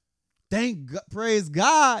 thank God, praise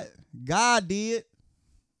God. God did.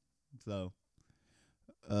 So,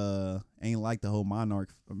 ain't like the whole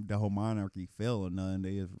monarchy fell or nothing.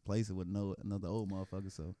 They just replaced it with another old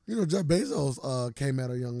motherfucker. So You know, Jeff Bezos came at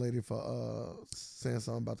a young lady for saying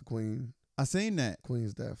something about the I seen that.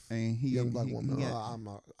 queen's death. And Young black woman.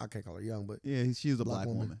 I can't call her young, but yeah, she was a black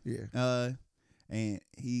woman. Yeah. And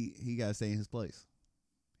he got to stay in his place.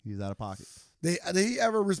 He was out of pocket. Did he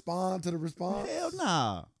ever respond to the response? Hell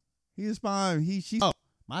nah. He responded. Oh,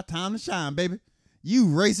 my time to shine, baby. You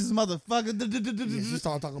racist motherfucker. Yeah, she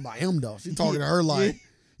started talking about him though. She talking to her like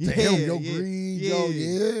to him, yo greed,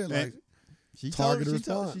 yo like she targeted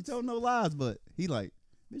told, response. she told no lies, but he like,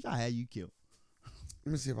 bitch, I had you killed.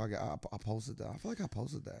 Let me see if I posted that. I feel like I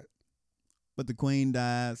posted that. But the queen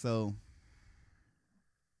died, so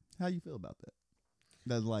how you feel about that?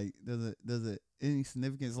 Does it any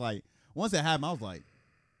significance? Like once it happened, I was like,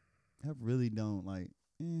 I really don't like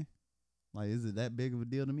is it that big of a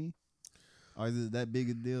deal to me? Or is it that big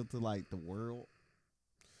a deal to like the world?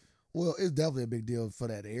 Well, it's definitely a big deal for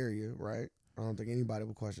that area, right? I don't think anybody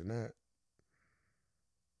would question that.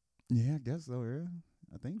 Yeah, I guess so, yeah.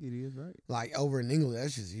 I think it is, right? Like over in England,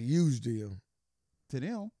 that's just a huge deal. To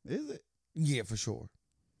them, is it? Yeah, for sure.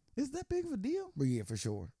 Is that big of a deal? But yeah, for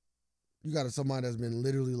sure. You got somebody that's been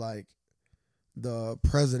literally like the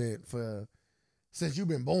president since you've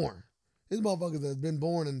been born. This motherfucker that's been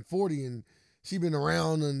born in 40 and she been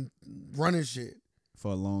around and running shit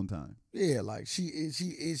for a long time. Yeah, like she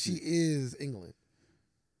is England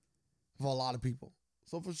for a lot of people.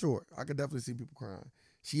 So for sure, I could definitely see people crying.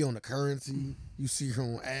 She on the currency. You see her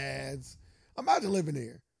on ads. Imagine living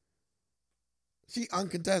there. She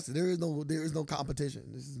uncontested. There is no competition.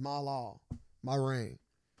 This is my law, my reign.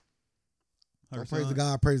 So praise to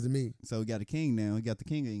God, praise to me. So we got a king now. We got the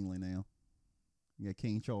king of England now. We got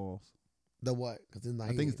King Charles. The what? Because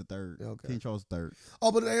I think it's the third. Okay. King Charles III.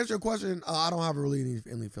 Oh, but to answer your question, I don't have really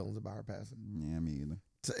any feelings about her passing. Yeah, me either.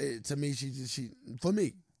 To me,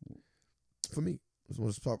 for me, I just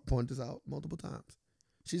want to point this out multiple times.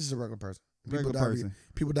 She's just a regular person.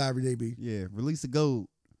 People die every day, B. Yeah, release the gold.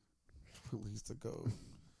 Release the gold.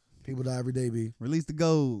 People die every day, B. Release the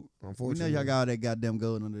gold. Unfortunately. We know y'all got all that goddamn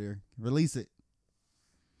gold under there. Release it.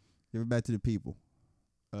 Give it back to the people.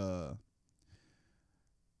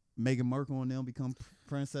 Meghan Markle and them become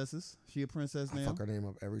princesses. She a princess now. I fuck her name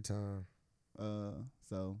up every time.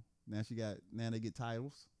 So now they get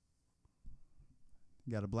titles.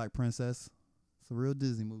 Got a black princess. It's a real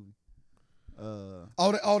Disney movie.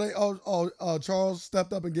 Charles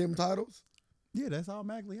stepped up and gave him titles? Yeah, that's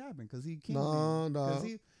automatically happened because he can't. No.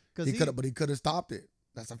 He could have stopped it.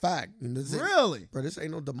 That's a fact. Really? Bro, this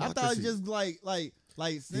ain't no democracy. I thought it just like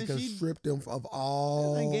since he stripped them of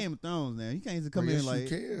all. This ain't Game of Thrones now. You can't just come in like,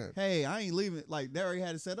 hey, I ain't leaving. Like they already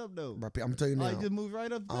had it set up though. Bro, I'm telling you now. Like just move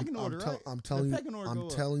right up the pecking order, right? I'm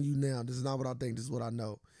telling you now. This is not what I think. This is what I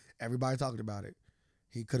know. Everybody talking about it.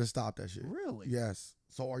 He could have stopped that shit. Really? Yes.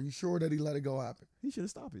 So are you sure that he let it go happen? He should have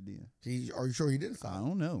stopped it then. Are you sure he didn't stop? I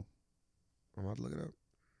don't know. I'm about to look it up.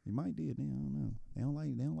 He might did. Then I don't know. They don't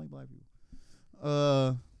like black people.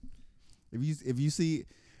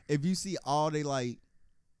 If you see all they like,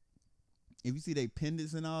 if you see they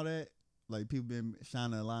pendants and all that, like people been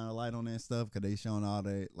shining a line of light on that stuff because they showing all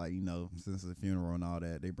that, like since the funeral and all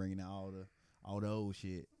that, they bringing out all the old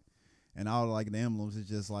shit, and all like the emblems is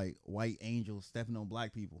just like white angels stepping on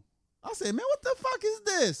black people. I said, man, what the fuck is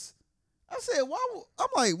this? I said, why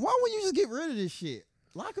wouldn't you just get rid of this shit?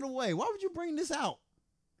 Lock it away. Why would you bring this out?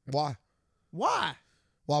 Why? Why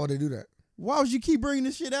would they do that? Why would you keep bringing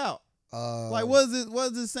this shit out? Like, what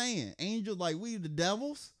is it saying? Angels, like we the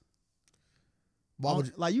devils? Why would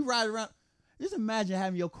you? Like you ride around? Just imagine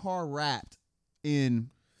having your car wrapped in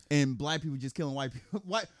black people just killing white people.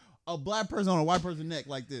 A black person on a white person's neck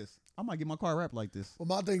like this. I might get my car wrapped like this. Well,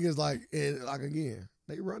 my thing is again,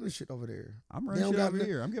 They running shit over there. I'm They running don't shit got over no-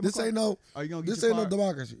 here. I'm getting This my car. ain't no. Are you gonna get This your ain't no car?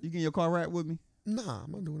 democracy. You getting your car wrapped with me? Nah,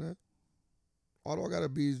 I'm not doing that. All I gotta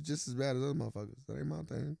be is just as bad as other motherfuckers. That ain't my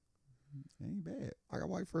thing. Ain't bad. I got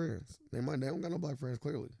white friends. They don't got no black friends.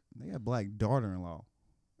 Clearly, They got black daughter-in-law.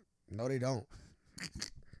 no, they don't.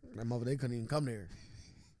 That mother, they couldn't even come there.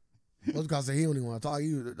 Most guys say he don't even want to talk.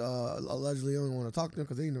 He allegedly don't want to talk to them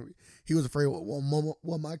because he was afraid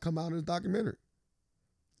what might come out in his documentary.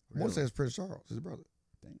 I want to say it's Prince Charles, his brother.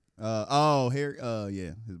 Harry.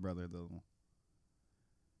 Yeah, his brother. The other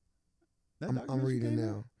one. I'm reading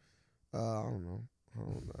now. I don't know.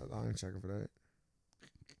 I ain't checking for that.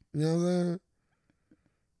 You know what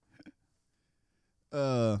I'm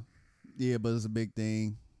saying? Yeah, but it's a big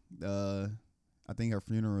thing. I think her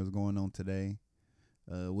funeral is going on today.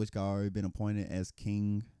 Which guy already been appointed as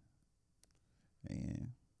king, and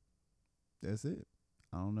that's it.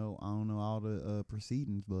 I don't know all the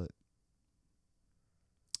proceedings, but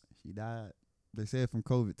she died. They said from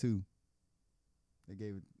COVID too. They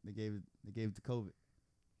gave it to COVID.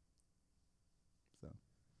 So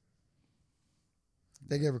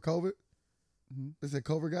They gave her COVID. mm-hmm. They said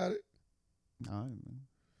COVID got it. All right, man.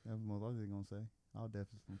 That's what most others gonna say. All death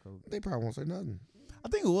is from COVID. They probably won't say nothing. I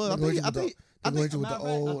think it was. I think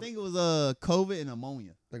it was COVID and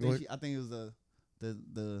pneumonia. I think it was the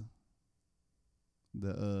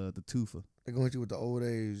tufa. They're going to hit you with the old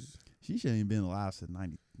age. She shouldn't have been alive since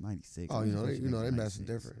 96. Oh, they messing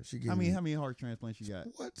different. She how many heart transplants she got?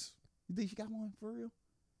 What? You think she got one for real?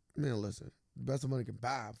 Man, listen. The best of money can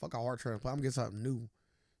buy. Fuck a heart transplant. I'm getting something new.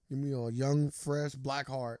 Give me a young, fresh, black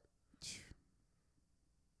heart.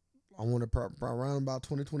 I want to around about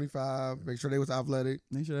 2025. Make sure they was athletic.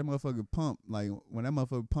 Make sure that motherfucker pump. Like when that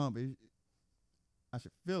motherfucker pump, I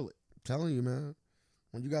should feel it. I'm telling you, man.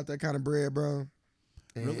 When you got that kind of bread, bro.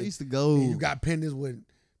 Release the gold. You got pendants with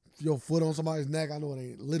your foot on somebody's neck. I know it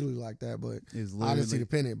ain't literally like that, but I didn't see the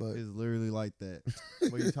pendant. But it's literally like that.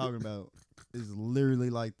 What are you talking about? It's literally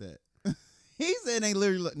like that. He said it ain't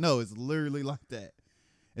literally. No, it's literally like that.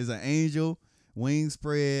 It's an angel, wings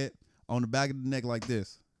spread on the back of the neck like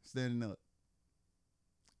this. Standing up,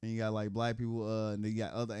 and you got like black people, and you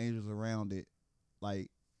got other angels around it, like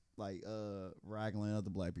wrangling other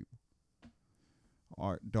black people,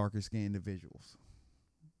 or darker skinned individuals,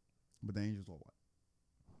 but the angels are white.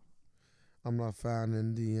 I'm not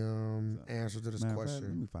finding the answer to this question.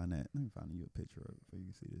 Let me find that. Let me find you a picture of it so you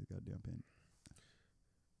can see this goddamn pendant.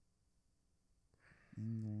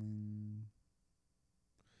 Pendant.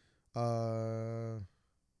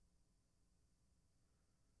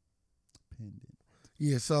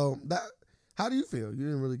 Yeah, so that. How do you feel? You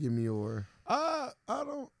didn't really give me your. I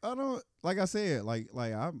don't. Like I said, like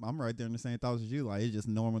I'm right there in the same thoughts as you. Like it's just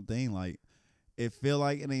a normal thing. Like it feel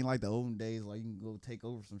like it ain't like the olden days. Like you can go take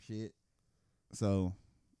over some shit. So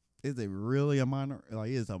is it really a minor? Like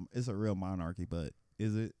it's a real monarchy, but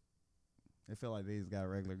is it? It feel like they just got a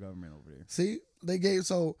regular government over there. See, they gave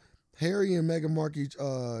Harry and Meghan Markle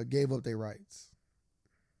gave up their rights.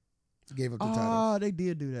 Gave up the title. Oh, they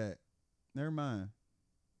did do that. Never mind.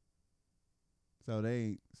 So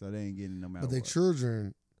they ain't getting no matter. But their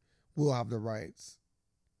children will have the rights.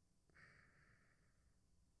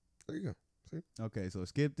 There you go. See? Okay, so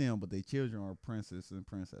skip them, but their children are princes and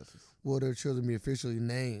princesses. Will their children be officially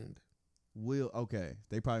named? Okay.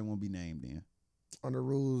 They probably won't be named then. Under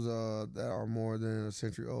rules that are more than a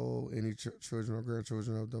century old, any children or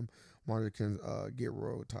grandchildren of them monarch can get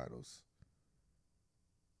royal titles.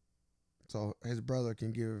 So his brother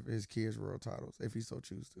can give his kids royal titles if he so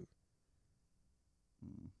chooses to.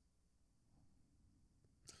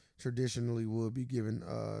 Traditionally, would be given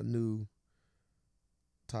new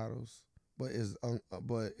titles, but is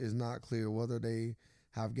not clear whether they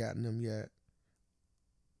have gotten them yet.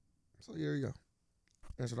 So here you go.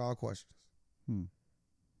 Answered all questions. Oh.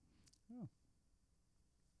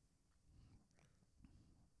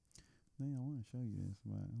 I want to show you this,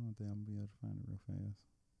 but I don't think I'm gonna be able to find it real fast.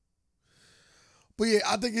 But yeah,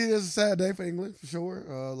 I think it is a sad day for England for sure.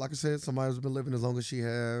 Like I said, somebody who's been living as long as she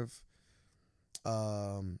have,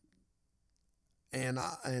 and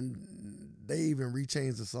they even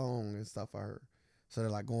rechanged the song and stuff for her, so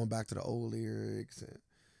they're like going back to the old lyrics, and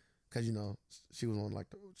because she was on like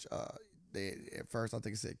at first I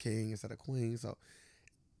think it said king instead of queen, so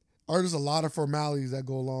there's a lot of formalities that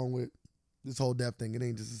go along with this whole death thing. It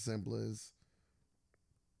ain't just as simple as,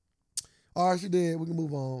 all right, she did, we can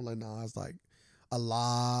move on. Like, nah, it's like a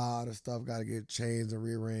lot of stuff got to get changed and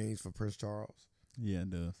rearranged for Prince Charles. Yeah, it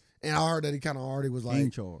does. And I heard that he kind of already was like King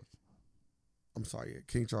Charles. I'm sorry, yeah,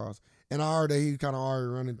 King Charles. And I heard that he kind of already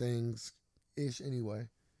running things ish anyway,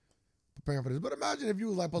 preparing for this. But imagine if you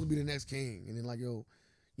was like supposed to be the next king, and then like, yo,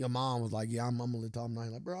 your mom was like, yeah, I'm gonna live till I'm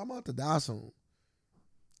 90. Like, bro, I'm about to die soon.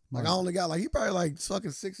 Like, I only got, like, he probably, like,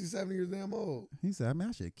 fucking 60, 70 years damn old. He said, I mean,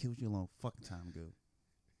 I should have killed you a long fucking time ago.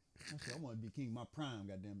 I want to be king of my prime,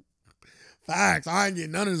 goddamn it. Facts. I ain't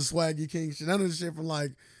getting none of the swaggy king shit. None of the shit from,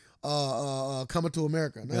 like, Coming to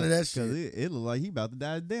America. None of that shit. Because it looked like he about to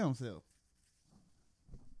die his damn self.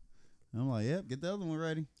 I'm like, yep, get the other one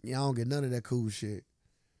ready. Yeah, I don't get none of that cool shit.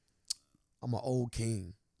 I'm an old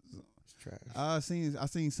king. It's trash. I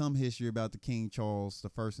seen some history about the King Charles, the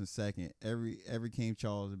first and second. Every King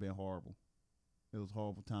Charles has been horrible. It was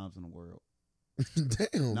horrible times in the world.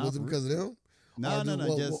 Damn, was it because of them? No.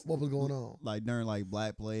 What was going on? Like during like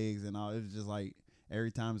Black Plagues and all. It was just like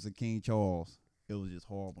every time it's a King Charles, it was just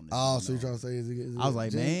horrible. Oh, so you're trying to say is it I was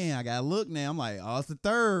like, James? man, I gotta look now. I'm like, oh, it's the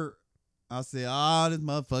third. I said, oh, this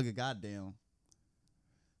motherfucker, goddamn.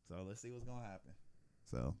 So let's see what's gonna happen.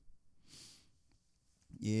 So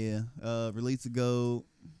yeah, release to go.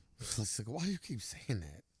 Why do you keep saying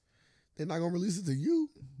that? They're not gonna release it to you,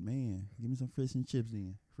 man. Give me some fish and chips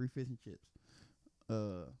then. Free fish and chips.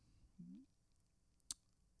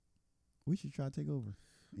 We should try to take over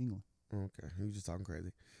England. Okay, you just talking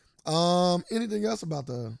crazy. Anything else about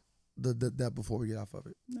the that before we get off of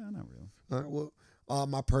it? No, not really. All right. Well,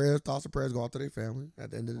 my thoughts and prayers go out to their family.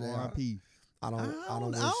 At the end of the day, R.I.P. I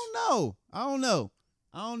don't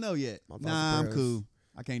know yet. Nah, I'm cool.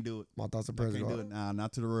 I can't do it. My thoughts and prayers I can't go do out. it. Nah,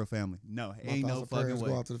 not to the royal family. No, My ain't thoughts no and fucking prayers way.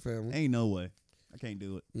 go out to the family. Ain't no way. I can't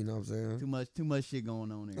do it. You know what I'm saying? Too much shit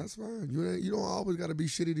going on there. That's fine. You don't always got to be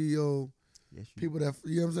shitty to your people that,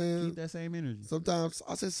 you know what I'm saying? Keep that same energy. Sometimes,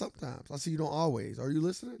 I said sometimes. I see you don't always. Are you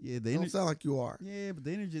listening? Yeah, the don't sound like you are. Yeah, but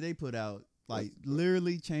the energy they put out, like,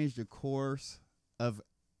 literally changed the course of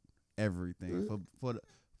everything for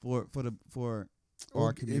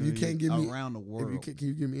our community if you can't give me, around the world. Can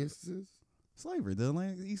you give me instances? Slavery, the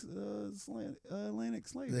Atlantic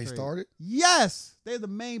slave They trade. started? Yes, they're the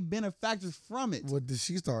main benefactors from it. What did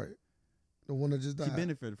she start? The one that just died. She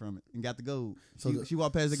benefited from it and got the gold. So she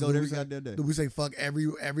walked past the gold every goddamn day. Do we say fuck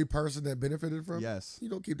every person that benefited from it? Yes. You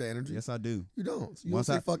don't keep that energy. Yes, I do. You don't. You don't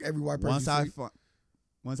say fuck every white person you see.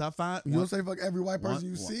 You don't say fuck every white person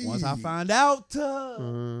you see. Once I find out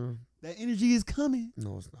that energy is coming.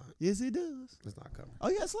 No, it's not. Yes, it does. It's not coming. Oh,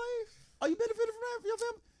 you got slaves? Oh, you benefited from that for your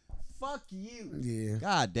family? Fuck you. Yeah.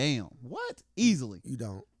 God damn. What? Easily. You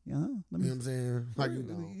don't. Yeah. You know what I'm saying? Like you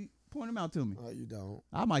don't. Point them out to me. You don't.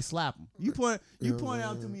 I might slap them. You point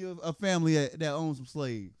out to me a family that owns some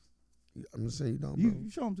slaves. I'm just saying you don't, bro. You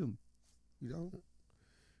show them to me. You don't.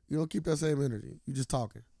 You don't keep that same energy. You just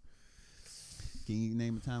talking. Can you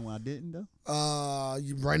name a time when I didn't, though?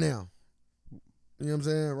 Right now. You know what I'm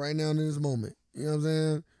saying? Right now in this moment. You know what I'm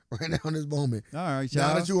saying? Right now in this moment. All right, y'all.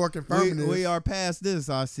 Now that you are confirming this. We are past this,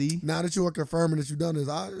 I see. Now that you are confirming that you've done this,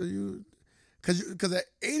 because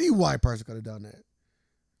any white person could have done that.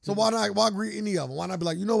 So why not? Why agree any of them? Why not be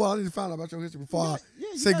like, you know what? I need to find out about your history before I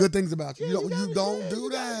say good things about you. You don't do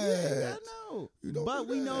that. I know. You don't. But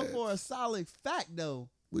we know for a solid fact, though,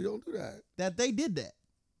 we don't do that they did that.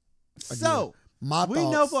 Again, so we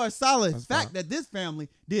know for a solid fact that this family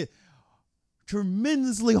did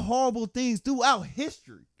tremendously horrible things throughout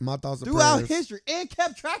history. My thoughts throughout history and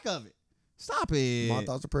kept track of it. Stop it. My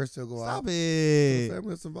thoughts of prayers still go out. Stop it. The family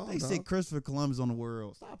that's involved, they sent Christopher Columbus on the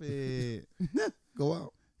world. Stop it. Go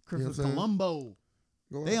out. Christopher Columbo.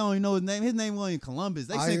 Go they out. don't even know his name. His name wasn't Columbus.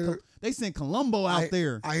 They sent Columbo out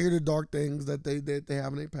there. I hear the dark things that they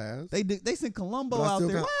have in their past. They sent Columbo out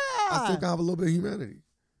there. I still have a little bit of humanity.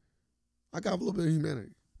 I got a little bit of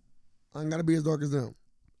humanity. I ain't got to be as dark as them.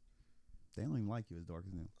 They don't even like you as dark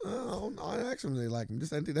as them. I ask them if they like me.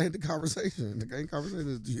 This ain't the conversation. The main conversation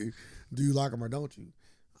is do you like them or don't you?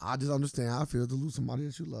 I just understand how it feels to lose somebody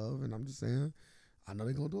that you love, and I'm just saying, I know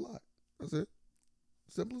they're going to do a lot. That's it.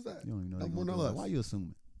 Simple as that. You don't even know no more, no less. Why you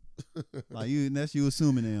assuming? That's you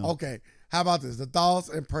assuming now. Okay, how about this? The thoughts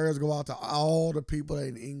and prayers go out to all the people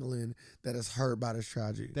in England that is hurt by this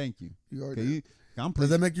tragedy. Thank you. You already Does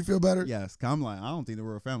that make you feel better? Yes. I'm like, I don't think the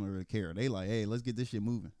royal family really care. They like, hey, let's get this shit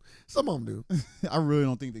moving. Some of them do. I really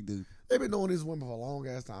don't think they do. They've been knowing this woman for a long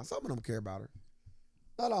ass time. Some of them care about her.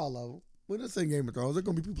 Not all of them. When this thing Game of Thrones, there's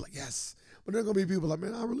going to be people like, yes. But there's going to be people like,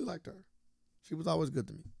 man, I really liked her. She was always good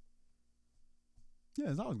to me. Yeah,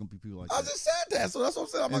 there's always going to be people like that. I just said that. So that's what I'm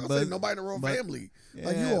saying. I'm not going to say nobody in the royal family. Yeah,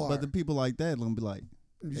 like you are. But the people like that are going to be like,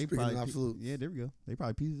 they probably absolute. Yeah, there we go. They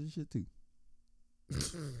probably pieces of shit too.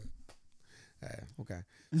 Okay.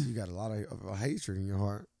 So you got a lot of hatred in your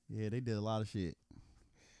heart. Yeah, they did a lot of shit.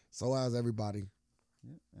 So has everybody.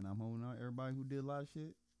 Yeah, and I'm holding out everybody who did a lot of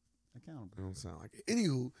shit accountable. It don't sound like it.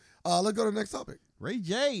 Anywho, let's go to the next topic. Ray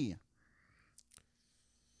J.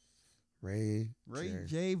 Ray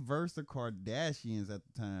J versus the Kardashians at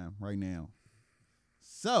the time, right now.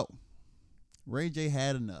 So, Ray J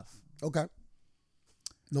had enough. Okay.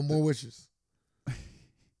 No more wishes.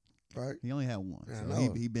 Right? He only had one. Yeah,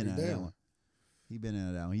 So he been out of that one. He been out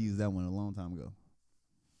of that one. He used that one a long time ago.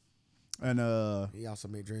 And he also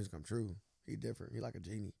made dreams come true. He different. He like a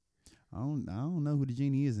genie. I don't know who the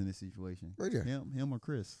genie is in this situation. Right there. Him or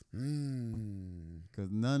Chris.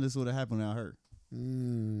 Because none of this would have happened without her.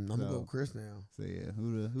 I'm gonna go with Chris now. So yeah,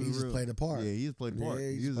 who he just played the part. Yeah, he just played the part. Yeah,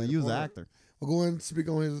 he was an actor. Well, go ahead and speak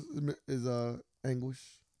on his anguish.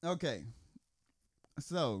 Okay.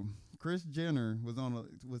 So Kris Jenner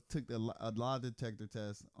took a lie detector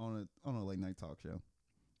test on a late night talk show,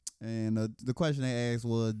 and the question they asked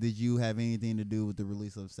was, "Did you have anything to do with the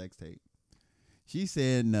release of sex tape?" She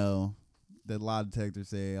said no. The lie detector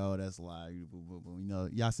said, "Oh, that's a lie." You know,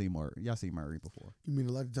 y'all seen Murray before. You mean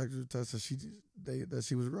the lie detector test that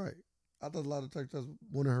she was right? I thought the lie detector test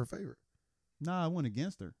went in her favor. Nah, it went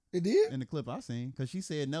against her. It did? In the clip I seen, because she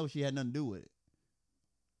said no, she had nothing to do with it.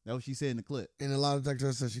 That's what she said in the clip. And the lie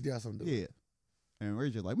detector said she did have something to do with it. Yeah. And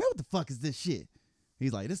Rachel's like, man, what the fuck is this shit?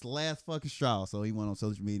 He's like, this is the last fucking straw. So he went on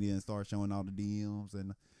social media and started showing all the DMs,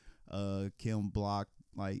 and Kim blocked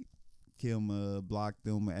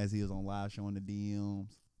them as he was on live showing the DMs.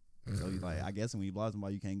 So he's like, I guess when you block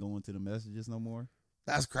somebody, you can't go into the messages no more.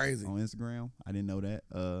 That's crazy. On Instagram. I didn't know that.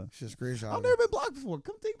 Should screenshot. I've never been blocked before.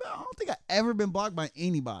 Come think about it. I don't think I've ever been blocked by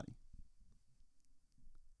anybody.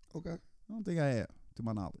 Okay. I don't think I have, to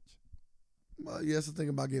my knowledge. Well, yeah, that's the thing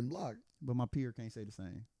about getting blocked. But my peer can't say the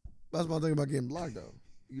same. That's my thing about getting blocked, though.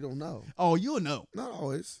 You don't know. Oh, you'll know. Not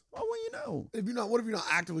always. Why wouldn't you know? What if you're not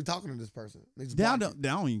actively talking to this person? They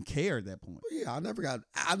don't even care at that point. But yeah, I never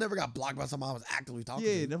got blocked by somebody I was actively talking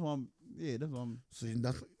to. That's what I'm. So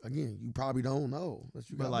again, you probably don't know.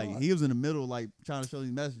 But like blocked. He was in the middle, like trying to show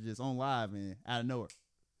these messages on live, and out of nowhere,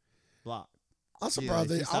 blocked. I'm surprised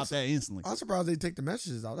they stopped that instantly. I'm surprised they take the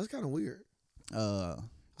messages out. That's kind of weird. I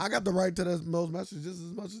got the right to those messages just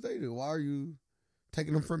as much as they do. Why are you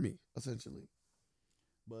taking them from me, essentially?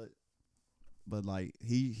 But like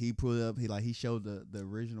he put up, he showed the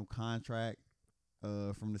original contract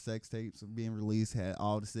from the sex tapes being released, had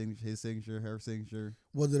all the signature, his signature, her signature.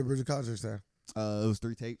 What did the original contract say? It was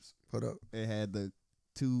 3 tapes. Put up. It had the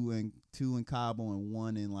two in Cabo and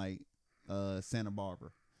one in like Santa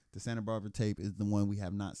Barbara. The Santa Barbara tape is the one we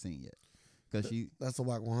have not seen yet. That's the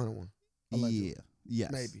WAC 100 one. Allegedly. Yeah.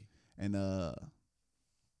 Yes. Maybe. And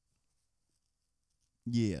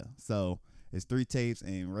yeah. So it's 3 tapes,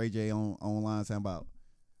 and Ray J online saying about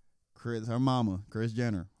her mama, Kris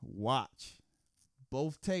Jenner, watch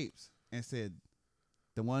both tapes and said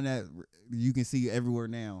the one that you can see everywhere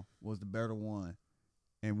now was the better one,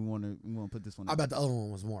 and we want to put this one. I bet the other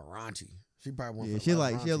one was more raunchy. She probably wanted.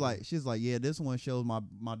 Yeah, she's like, yeah, this one shows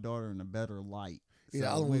my daughter in a better light. So yeah,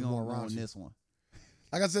 the other one was more raunchy. On this one.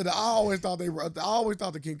 Like I said, I always thought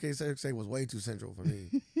the Kim K sex tape was way too central for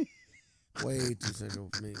me. Way too central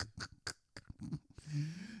for me.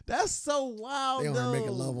 That's so wild. They on her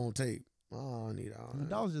making love on tape. Oh, I need all that.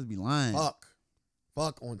 Dogs just be lying.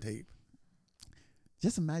 Fuck on tape.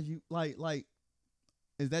 Just imagine, like,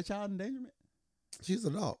 is that child endangerment? She's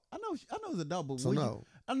an adult. I know it's an adult, but so no.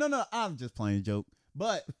 No, I'm just playing a joke.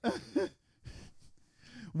 But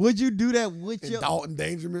would you do that with your adult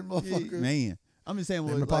endangerment, motherfucker? Man, I'm just saying.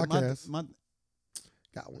 The podcast. My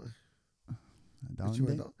got one. Adult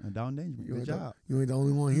endangerment. Good job. You ain't the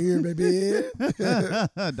only one here, baby.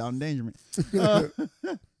 Adult endangerment. It's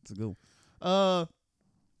a good one.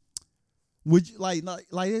 Would you like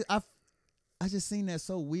I just seen that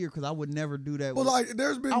so weird because I would never do that. Well, I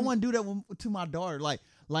wouldn't do that to my daughter. Like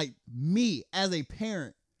me as a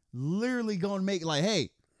parent, literally gonna make hey,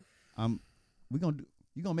 you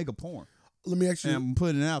gonna make a porn. Let me ask you. And I'm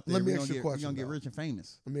putting it out there. Let me ask you a question. We're gonna get rich and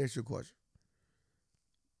famous. Let me ask you a question.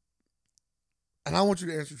 And I want you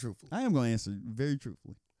to answer truthfully. I am gonna answer very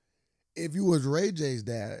truthfully. If you was Ray J's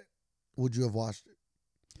dad, would you have watched it?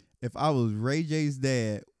 If I was Ray J's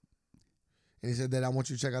dad, and he said that I want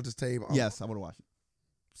you to check out this tape, yes, I would have watched it.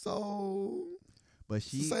 So, but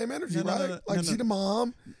she same energy, right? She the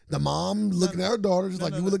mom looking at her daughter just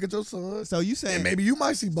like you would look at your son. So you saying, and maybe you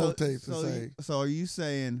might see both tapes and say. So are you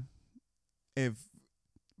saying if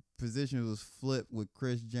position was flipped with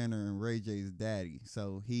Kris Jenner and Ray J's daddy,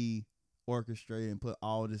 so he orchestrated and put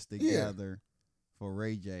all this together for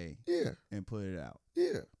Ray J, and put it out,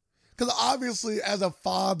 Because obviously, as a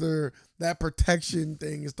father, that protection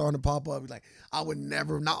thing is starting to pop up. Like, I would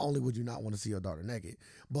never. Not only would you not want to see your daughter naked,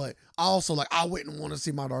 but also like I wouldn't want to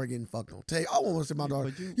see my daughter getting fucked on tape. I wouldn't want to see my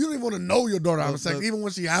daughter. You don't even want to know your daughter having sex, even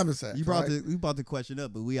when she having sex. You brought the question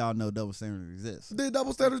up, but we all know double standards exist. The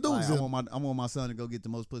double standards do exist. I want my son to go get the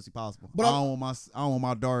most pussy possible. But I don't want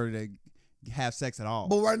my daughter to have sex at all.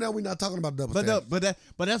 But right now we're not talking about double standards.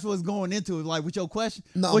 But that's what's going into it. Like with your question,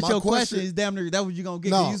 question is damn near that's what you're gonna get.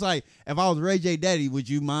 No. He's like, if I was Ray J daddy, would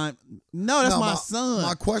you mind? No, that's my son.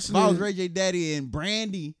 My question if I was Ray J daddy and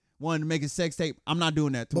Brandy wanted to make a sex tape, I'm not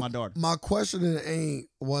doing that to my daughter. My question ain't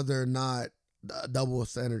whether or not a double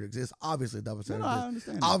standard exists. Obviously, double standard exists. I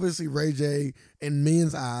understand. Obviously, Ray J in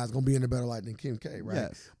men's eyes gonna be in a better light than Kim K, right?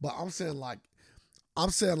 Yes. But I'm saying like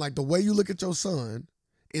the way you look at your son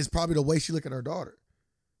is probably the way she look at her daughter.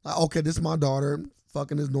 Like, okay, this is my daughter.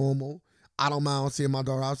 Fucking is normal. I don't mind seeing my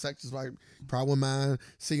daughter have sex. Just like probably wouldn't mind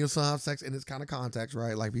seeing your son have sex in this kind of context,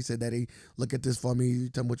 right? Like if he said, "Daddy, look at this for me.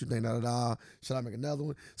 Tell me what you think." Da da da. Should I make another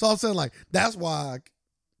one? So I'm saying like that's why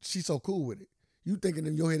she's so cool with it. You thinking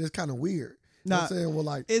in your head it's kind of weird. You know what I'm saying? Well,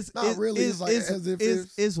 like it's not really. It's like as if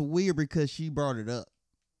it's weird because she brought it up.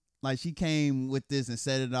 Like she came with this and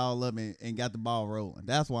set it all up and got the ball rolling.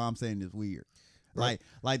 That's why I'm saying it's weird. Right.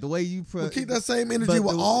 Like the way you keep that same energy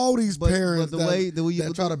with all these parents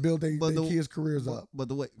that try to build their kids' careers up. But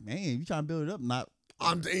the way, man, you trying to build it up,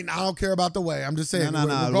 I don't care about the way. I'm just saying.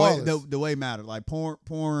 No. The way matters. Like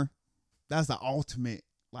porn, that's the ultimate.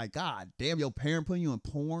 Like, God damn, your parent putting you in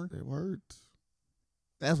porn. It worked.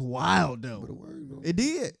 That's wild though. But it worked though. It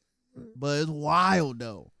did. But it's wild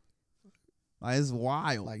though. Like it's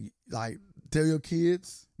wild. Like tell your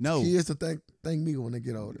kids to thank me when they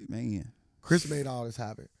get older. Man. Chris made all this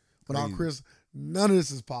happen. Without Chris, none of this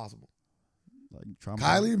is possible. Like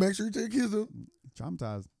Kylie, make sure you take your kids up.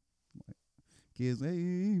 Traumatized. Like, kids, hey,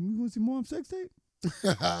 you want to see mom's sex tape?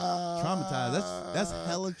 Traumatized. That's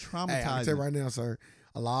hella traumatizing. Hey, I can tell you right now, sir.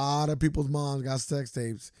 A lot of people's moms got sex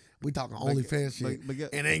tapes. We talking OnlyFans shit,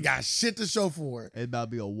 and ain't got shit to show for it. It's about to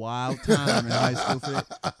be a wild time in high school.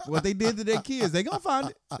 What they did to their kids, they gonna find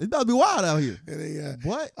it. It's about to be wild out here.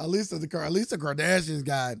 What? At least the Kardashians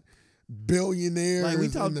got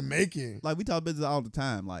billionaires in the making. Like we talk business all the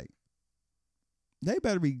time. Like they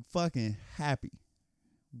better be fucking happy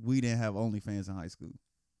we didn't have OnlyFans in high school,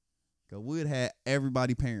 cause we'd had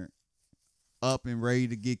everybody parent up and ready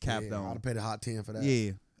to get capped on. I'd have paid a hot 10 for that.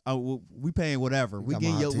 Yeah. Oh, well, we paying whatever.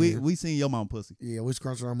 We seen your mama pussy. Yeah, we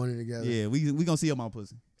scrunching our money together. Yeah, we gonna see your mama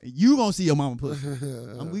pussy. You gonna see your mama pussy.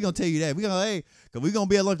 We gonna tell you that. We gonna cause we gonna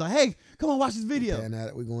be at lunch like, hey, come on, watch this video.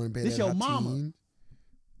 We going to pay this that your mama. Teen.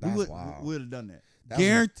 We would have done that.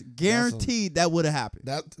 Guaranteed that would have happened.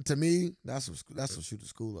 That to me, that's some shoot the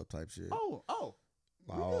school up type shit. Oh.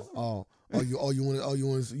 You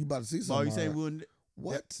about to see something? Oh, you saying wouldn't?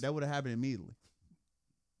 What? That would have happened immediately.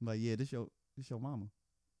 Like, yeah, this your mama.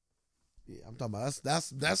 Yeah, I'm talking about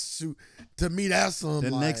that's shoot. To me, that's some. The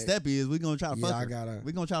next step is we're gonna try to fuck her.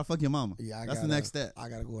 We're gonna try to fuck your mama. Yeah, that's the next step. I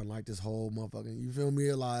gotta go and like this whole motherfucking. You feel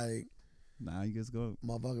me? Like, nah, you just go,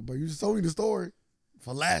 motherfucker. But you just told me the story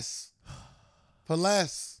for less. For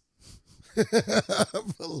less.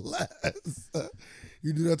 For less.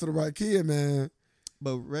 You do that to the right kid, man.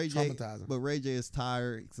 But Ray J is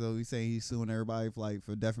tired, so he's saying he's suing everybody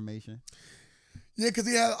for defamation. Yeah, because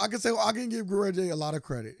I can give Ray J a lot of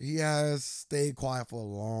credit. He has stayed quiet for a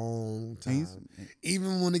long time.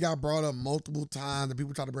 Even when he got brought up multiple times and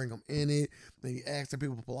people tried to bring him in it, then he asked the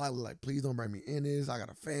people politely, like, please don't bring me in this. I got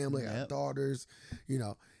a family, I got daughters. You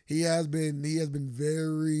know, he has been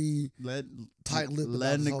very tight-lipped.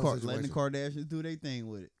 Letting the Kardashians do their thing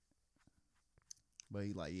with it. But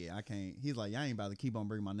he's like, yeah, I can't. He's like, I ain't about to keep on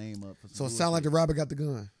bringing my name up. So it sounds like the rapper got the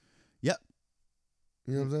gun. Yep.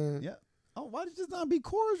 You know what I'm saying? Yep. Oh, why did you just not be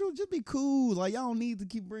cordial? Just be cool. Like, y'all don't need to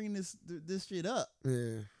keep bringing this shit up.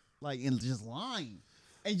 Yeah. Like, and just lying.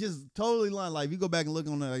 And just totally lying. Like, if you go back and look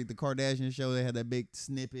on the Kardashian show, they had that big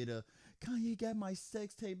snippet of, Kanye got my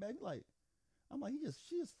sex tape back. Like, I'm like,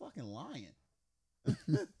 she just fucking lying.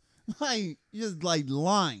 Like, just like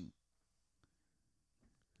lying.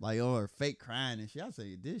 Like, or fake crying and shit. I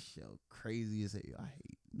say, this show crazy as hell. I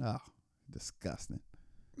hate. Disgusting.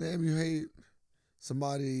 Damn, you hate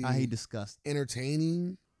somebody. I hate disgusting.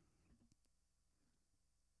 Entertaining.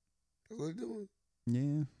 That's what they're doing.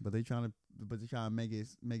 Yeah, but they trying to make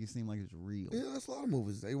it seem like it's real. Yeah, that's a lot of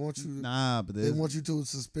movies. They want you. But they want you to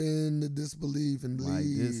suspend the disbelief and believe. Like,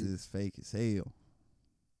 this is fake as hell.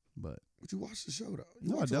 But you watch the show though.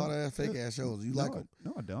 You watch a lot of fake ass shows. You like them?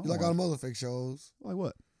 No, I don't. You like all them other fake shows? Like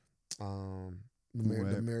what?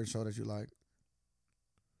 The marriage show that you like.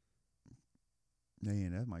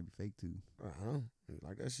 Man, that might be fake too. I don't know. You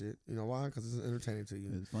like that shit. You know why? Because it's entertaining to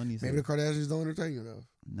you. It's funny. Maybe the Kardashians don't entertain you enough.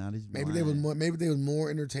 Not as Maybe they was more. Maybe they was more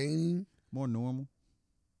entertaining. more normal.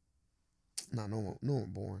 Nah, normal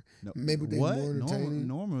boring. No. Maybe they what? more entertaining.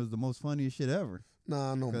 Normal is the most funniest shit ever.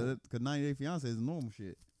 Nah, normal. Because 90 Day Fiance is normal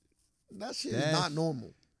shit. That shit is not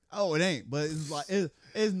normal. Oh, it ain't. But it's like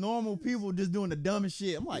it's normal people just doing the dumbest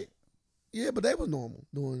shit. I'm like, yeah, but they was normal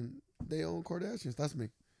doing their own Kardashians. That's me.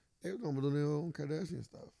 They was normal doing their own Kardashian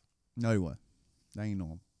stuff. no, they wasn't. That ain't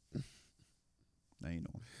normal. That ain't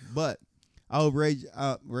normal. But I hope Ray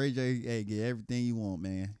J, hey, get everything you want,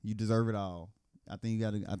 man. You deserve it all. I think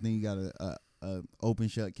you got a open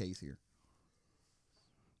shut case here.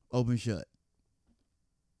 Open shut.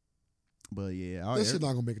 But yeah, This shit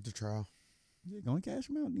not gonna make it to trial. Yeah, gonna cash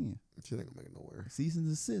him out then. Shit ain't gonna make it nowhere. Cease and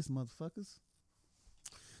desist, motherfuckers.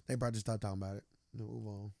 They probably just stopped talking about it. Move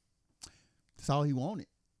on. That's all he wanted.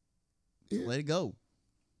 Yeah. Let it go.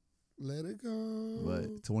 Let it go.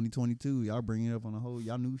 But 2022, y'all bring it up on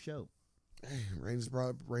y'all new show. Hey, Rangers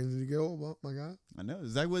to get over, my God. I know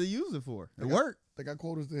exactly what they use it for. It got- worked. They got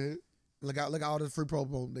quotas to hit. Look at all this free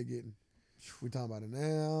promo they getting. We talking about it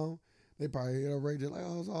now. They probably Ray J like,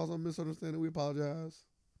 oh, it's all some misunderstanding. We apologize.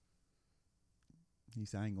 He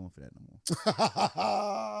said, I ain't going for that no more.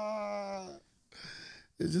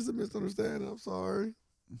 It's just a misunderstanding. I'm sorry.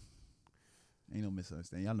 Ain't no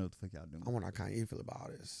misunderstanding. Y'all know what the fuck y'all doing. I wonder how Kanye feel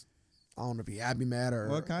about this. I don't know if he happy, mad, or...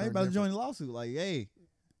 Well, Kanye or about to different. join the lawsuit. Like, hey,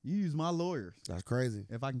 you use my lawyers That's crazy.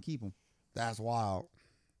 if I can keep them. That's wild.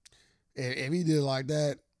 If he did it like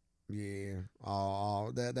that, yeah.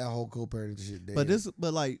 Oh, that whole co-parenting shit dead.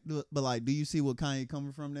 But like, do you see what Kanye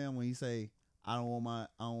coming from now when he say, I don't want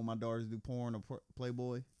my daughters to do porn or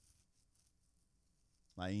Playboy?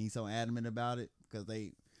 Like, he's so adamant about it because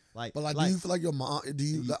they like. But do you feel like your mom? Do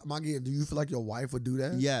you feel like your wife would do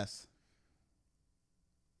that? Yes.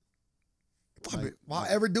 Why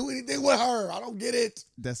ever do anything with her? I don't get it.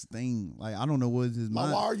 That's the thing. Like, I don't know what his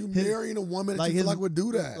mind. Why are you marrying a woman that you feel like would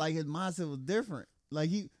do that? Like, his mindset was different. Like,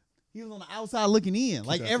 he was on the outside looking in,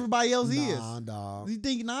 like everybody else is. Dog. You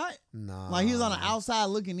think not? Nah. Like, he was on the outside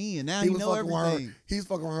looking in. Now he know everything. He's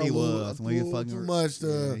fucking with her. He was when he was fucking too her. much.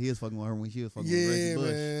 Yeah, he was fucking with her when she was fucking with Reggie Bush.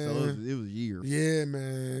 So it was years. Yeah,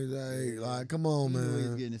 man. Like, come on, He knew what he was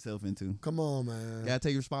man. getting himself into. Come on, man. Gotta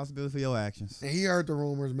take responsibility for your actions. And he heard the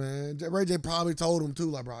rumors, man. Ray J probably told him too,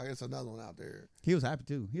 like, bro, it's another one out there. He was happy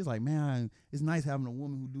too. He was like, man, it's nice having a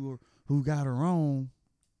woman who got her own.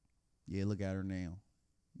 Yeah, look at her now.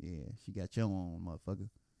 Yeah, she got your own, motherfucker.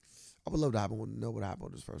 I would love to know what happened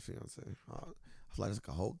with his first fiance. I feel like this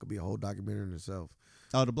could be a whole documentary in itself.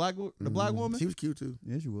 Oh, the black woman. She was cute too.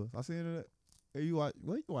 Yeah, she was. I seen it. Hey, you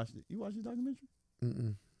watched it? You watched the documentary?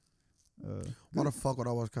 Mm-mm. Why the fuck would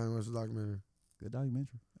I watch Kanye West's documentary? Good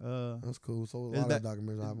documentary. That's cool. So a lot of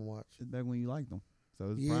documentaries I haven't watched. It's back when you liked them.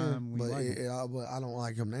 So it's Yeah, prime when but you liked them. but I don't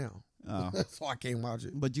like him now. Oh. So I can't watch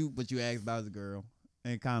it. But you asked about the girl,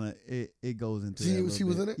 and kind of it goes into She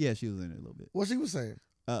was in it. Yeah, she was in it a little bit. What she was saying?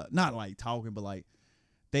 Not like talking, but like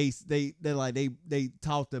they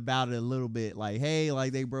talked about it a little bit. Like, hey,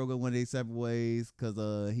 like they broke up when they separate ways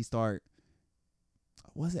because he started.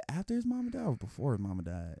 Was it after his mama died or before his mama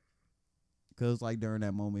died? Because like during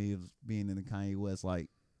that moment he was being in the Kanye West like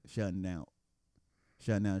shutting down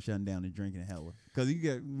and drinking hella. Because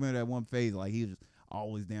you remember that one phase like he was just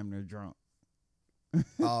always damn near drunk.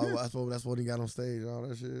 Oh, that's what he got on stage. All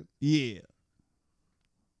that shit. Yeah.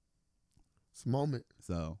 It's a moment.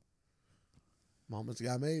 So. Moments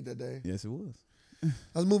got made that day. Yes, it was.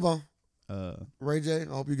 Let's move on. Ray J, I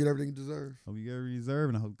hope you get everything you deserve. Hope you get everything you deserve,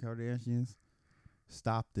 and I hope Kardashians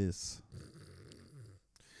stop this.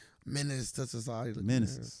 Menace to society.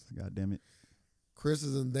 Menaces. God damn it. Chris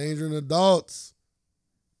is endangering adults.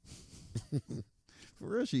 For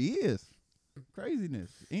real, she is.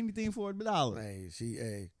 Craziness. Anything for $1. Hey,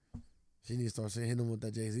 she needs to start hitting them with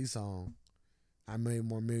that Jay-Z song. I made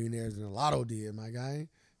more millionaires than the Lotto did, my guy.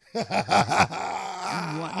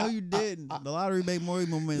 No, you didn't. The lottery made more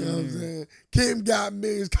money. You know what I'm saying? Kim got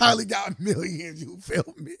millions. Kylie got millions. You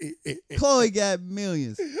feel me? Chloe got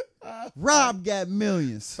millions. Rob got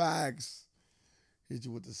millions. Facts. Hit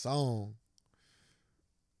you with the song.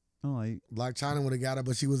 I'm like, Black China would have got it,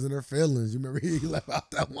 but she was in her feelings. You remember he left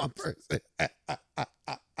out that one person.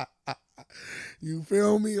 You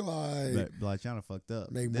feel me? Like Black China fucked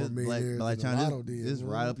up. Make more millionaires Black than China Lotto did. this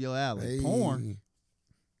Boy. right up your alley. Hey. Porn.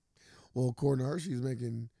 Well, according to her, she's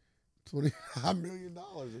making $25 million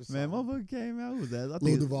or something. Man, motherfucker came out. Who was that? I Lil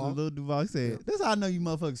think Duval. Lil Duval said, Yeah. that's how I know you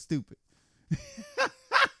motherfuckers stupid.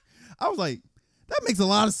 I was like, that makes a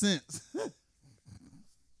lot of sense.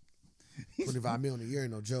 $25 million a year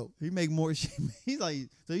ain't no joke. He make more shit. He's like,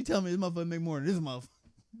 so you tell me this motherfucker make more than this motherfucker?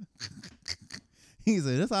 He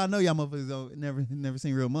said, that's how I know y'all motherfuckers don't never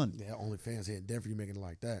seen real money. Yeah, OnlyFans here in Denver, you making it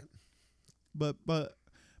like that. But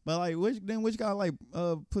like which guy like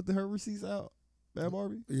put her receipts out? Bad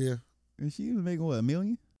Barbie? Yeah. And she was making what, $1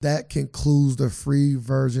 million? That concludes the free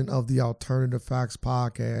version of the Alternative Facts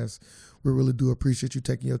podcast. We really do appreciate you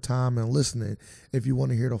taking your time and listening. If you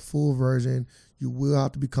want to hear the full version, you will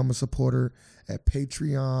have to become a supporter at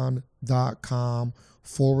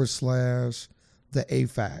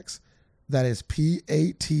patreon.com/theafacts. That is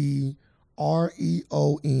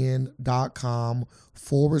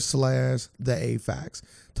patreon.com/theafacts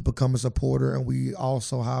to become a supporter. And we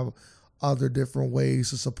also have other different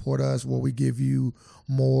ways to support us where we give you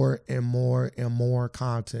more and more and more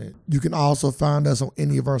content. You can also find us on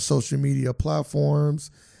any of our social media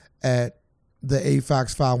platforms at the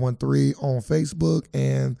AFAX 513 on Facebook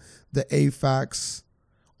and the AFAX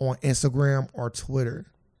on Instagram or Twitter.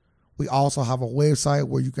 We also have a website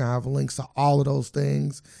where you can have links to all of those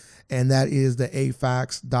things, and that is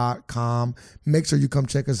theafax.com. Make sure you come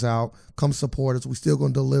check us out. Come support us. We're still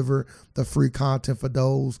going to deliver the free content for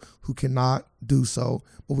those who cannot do so,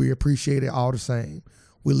 but we appreciate it all the same.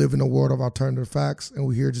 We live in a world of alternative facts, and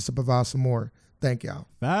we're here just to provide some more. Thank y'all.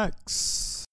 Facts.